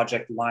called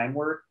Project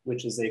Linework,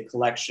 which is a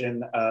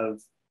collection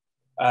of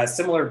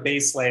similar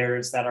base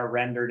layers that are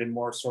rendered in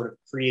more sort of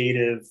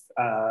creative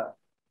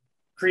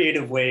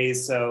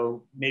ways.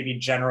 So maybe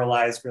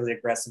generalized really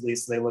aggressively,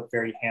 so they look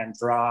very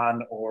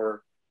hand-drawn,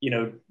 or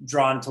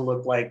drawn to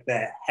look like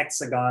the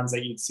hexagons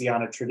that you'd see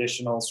on a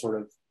traditional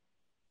sort of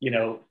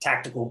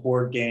tactical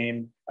board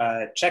game.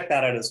 Check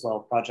that out as well.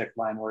 Project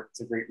Linework.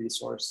 It's a great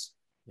resource.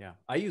 Yeah,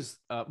 I use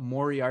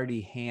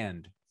Moriarty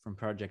Hand from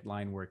Project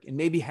Linework in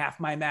maybe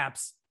half my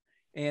maps,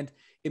 and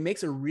it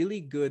makes a really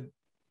good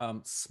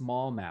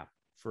small map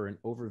for an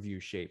overview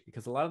shape,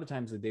 because a lot of the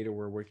times the data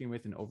we're working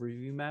with in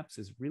overview maps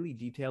is really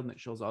detailed and it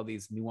shows all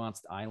these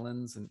nuanced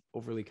islands and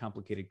overly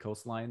complicated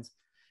coastlines,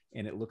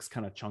 and it looks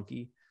kind of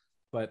chunky.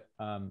 But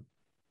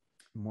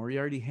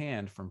Moriarty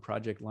Hand from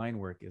Project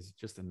Linework is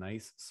just a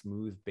nice,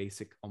 smooth,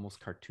 basic, almost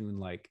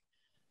cartoon-like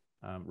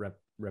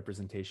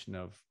representation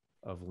of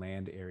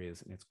land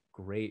areas, and it's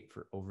great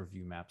for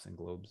overview maps and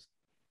globes.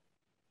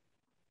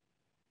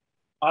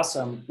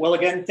 Awesome. Well,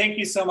 again, thank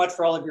you so much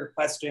for all of your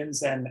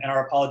questions, and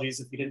our apologies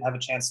if you didn't have a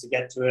chance to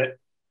get to it.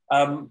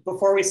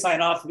 Before we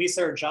sign off,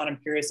 Lisa or John, I'm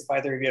curious if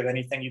either of you have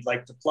anything you'd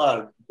like to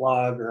plug,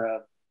 blog or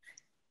a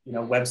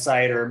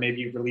website, or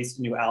maybe you've released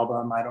a new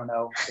album. I don't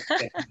know.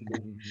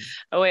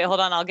 Oh, wait,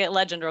 hold on. I'll get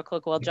Legend real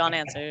quick while John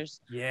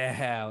answers.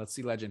 Yeah, let's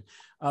see Legend.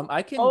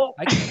 I can. Oh,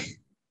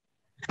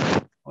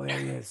 there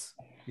he is.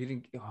 You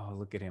didn't. Oh,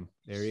 look at him.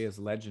 There he is,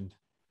 Legend.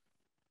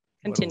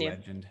 Continue. What a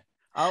legend.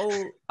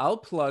 I'll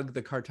plug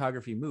the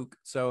cartography MOOC.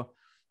 So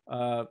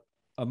a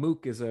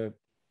MOOC is a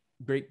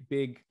great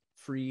big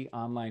free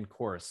online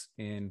course,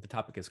 and the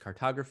topic is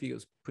cartography. It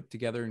was put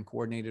together and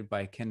coordinated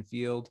by Ken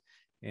Field,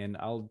 and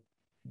I'll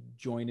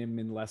join him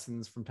in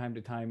lessons from time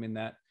to time in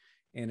that.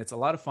 And it's a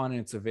lot of fun, and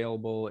it's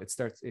available. It's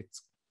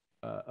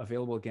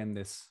available again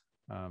this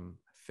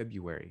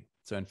February.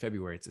 So in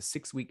February, it's a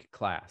 6-week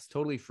class,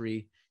 totally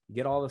free. You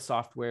get all the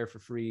software for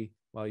free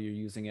while you're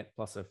using it,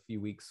 plus a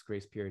few weeks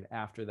grace period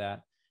after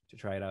that to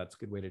try it out. It's a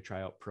good way to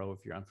try out Pro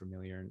if you're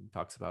unfamiliar, and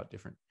talks about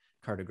different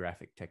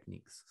cartographic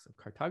techniques. So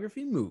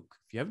cartography MOOC,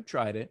 if you haven't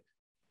tried it,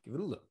 give it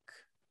a look.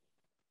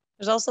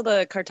 There's also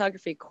the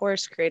cartography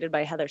course created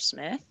by Heather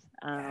Smith.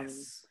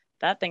 Yes.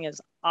 That thing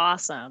is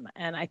awesome.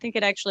 And I think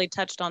it actually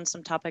touched on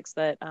some topics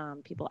that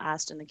people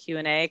asked in the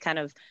Q&A, kind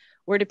of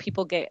where do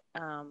people get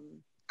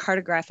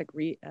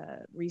cartographic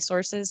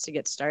resources to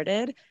get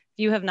started. If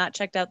you have not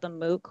checked out the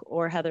MOOC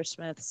or Heather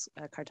Smith's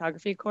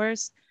cartography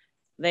course,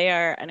 they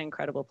are an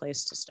incredible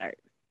place to start.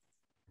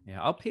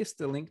 Yeah, I'll paste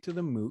the link to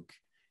the MOOC.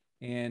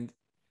 And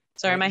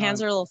sorry, my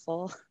hands are a little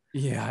full.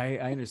 Yeah,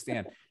 I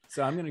understand.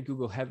 So I'm going to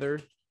Google Heather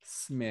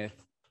Smith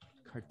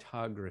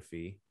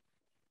cartography,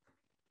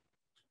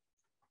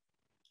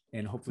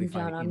 and hopefully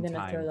John, find it I'm in going to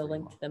time throw the for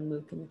link you all. to the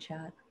MOOC in the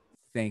chat.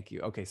 Thank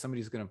you. Okay,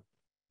 somebody's going to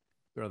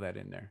throw that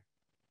in there.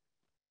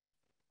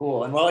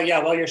 Cool. And while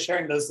you're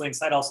sharing those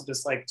links, I'd also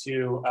just like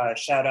to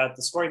shout out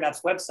the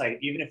StoryMaps website.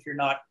 Even if you're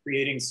not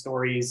creating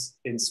stories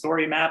in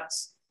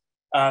StoryMaps,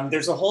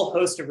 there's a whole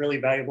host of really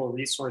valuable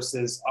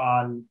resources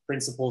on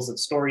principles of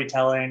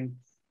storytelling,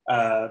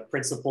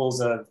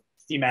 principles of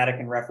thematic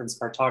and reference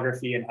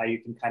cartography, and how you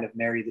can kind of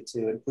marry the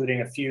two,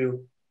 including a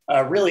few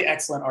really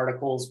excellent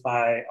articles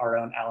by our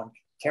own Alan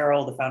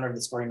Carroll, the founder of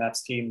the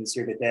StoryMaps team, who's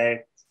here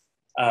today.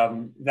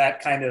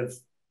 That kind of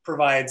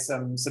provides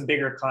some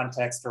bigger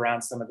context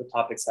around some of the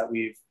topics that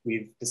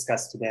we've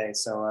discussed today.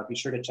 So be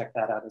sure to check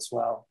that out as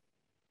well.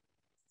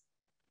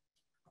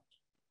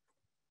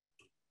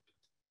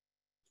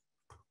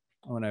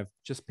 Oh, and I've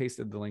just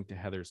pasted the link to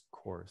Heather's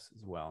course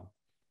as well.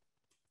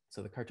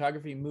 So the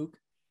cartography MOOC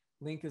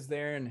link is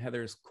there, and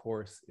Heather's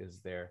course is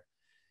there.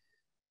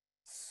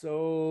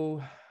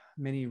 So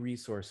many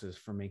resources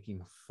for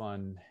making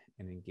fun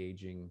and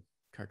engaging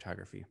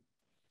cartography.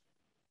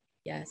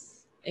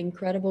 Yes,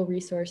 incredible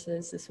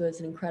resources. This was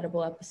an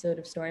incredible episode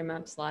of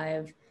StoryMaps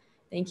Live.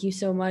 Thank you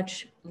so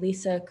much,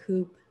 Lisa,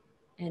 Coop,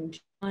 and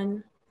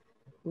John.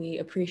 We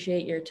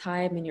appreciate your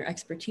time and your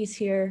expertise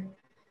here.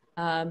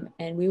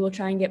 And we will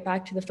try and get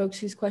back to the folks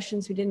whose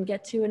questions we didn't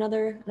get to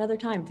another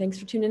time. Thanks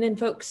for tuning in,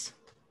 folks.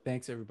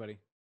 Thanks, everybody.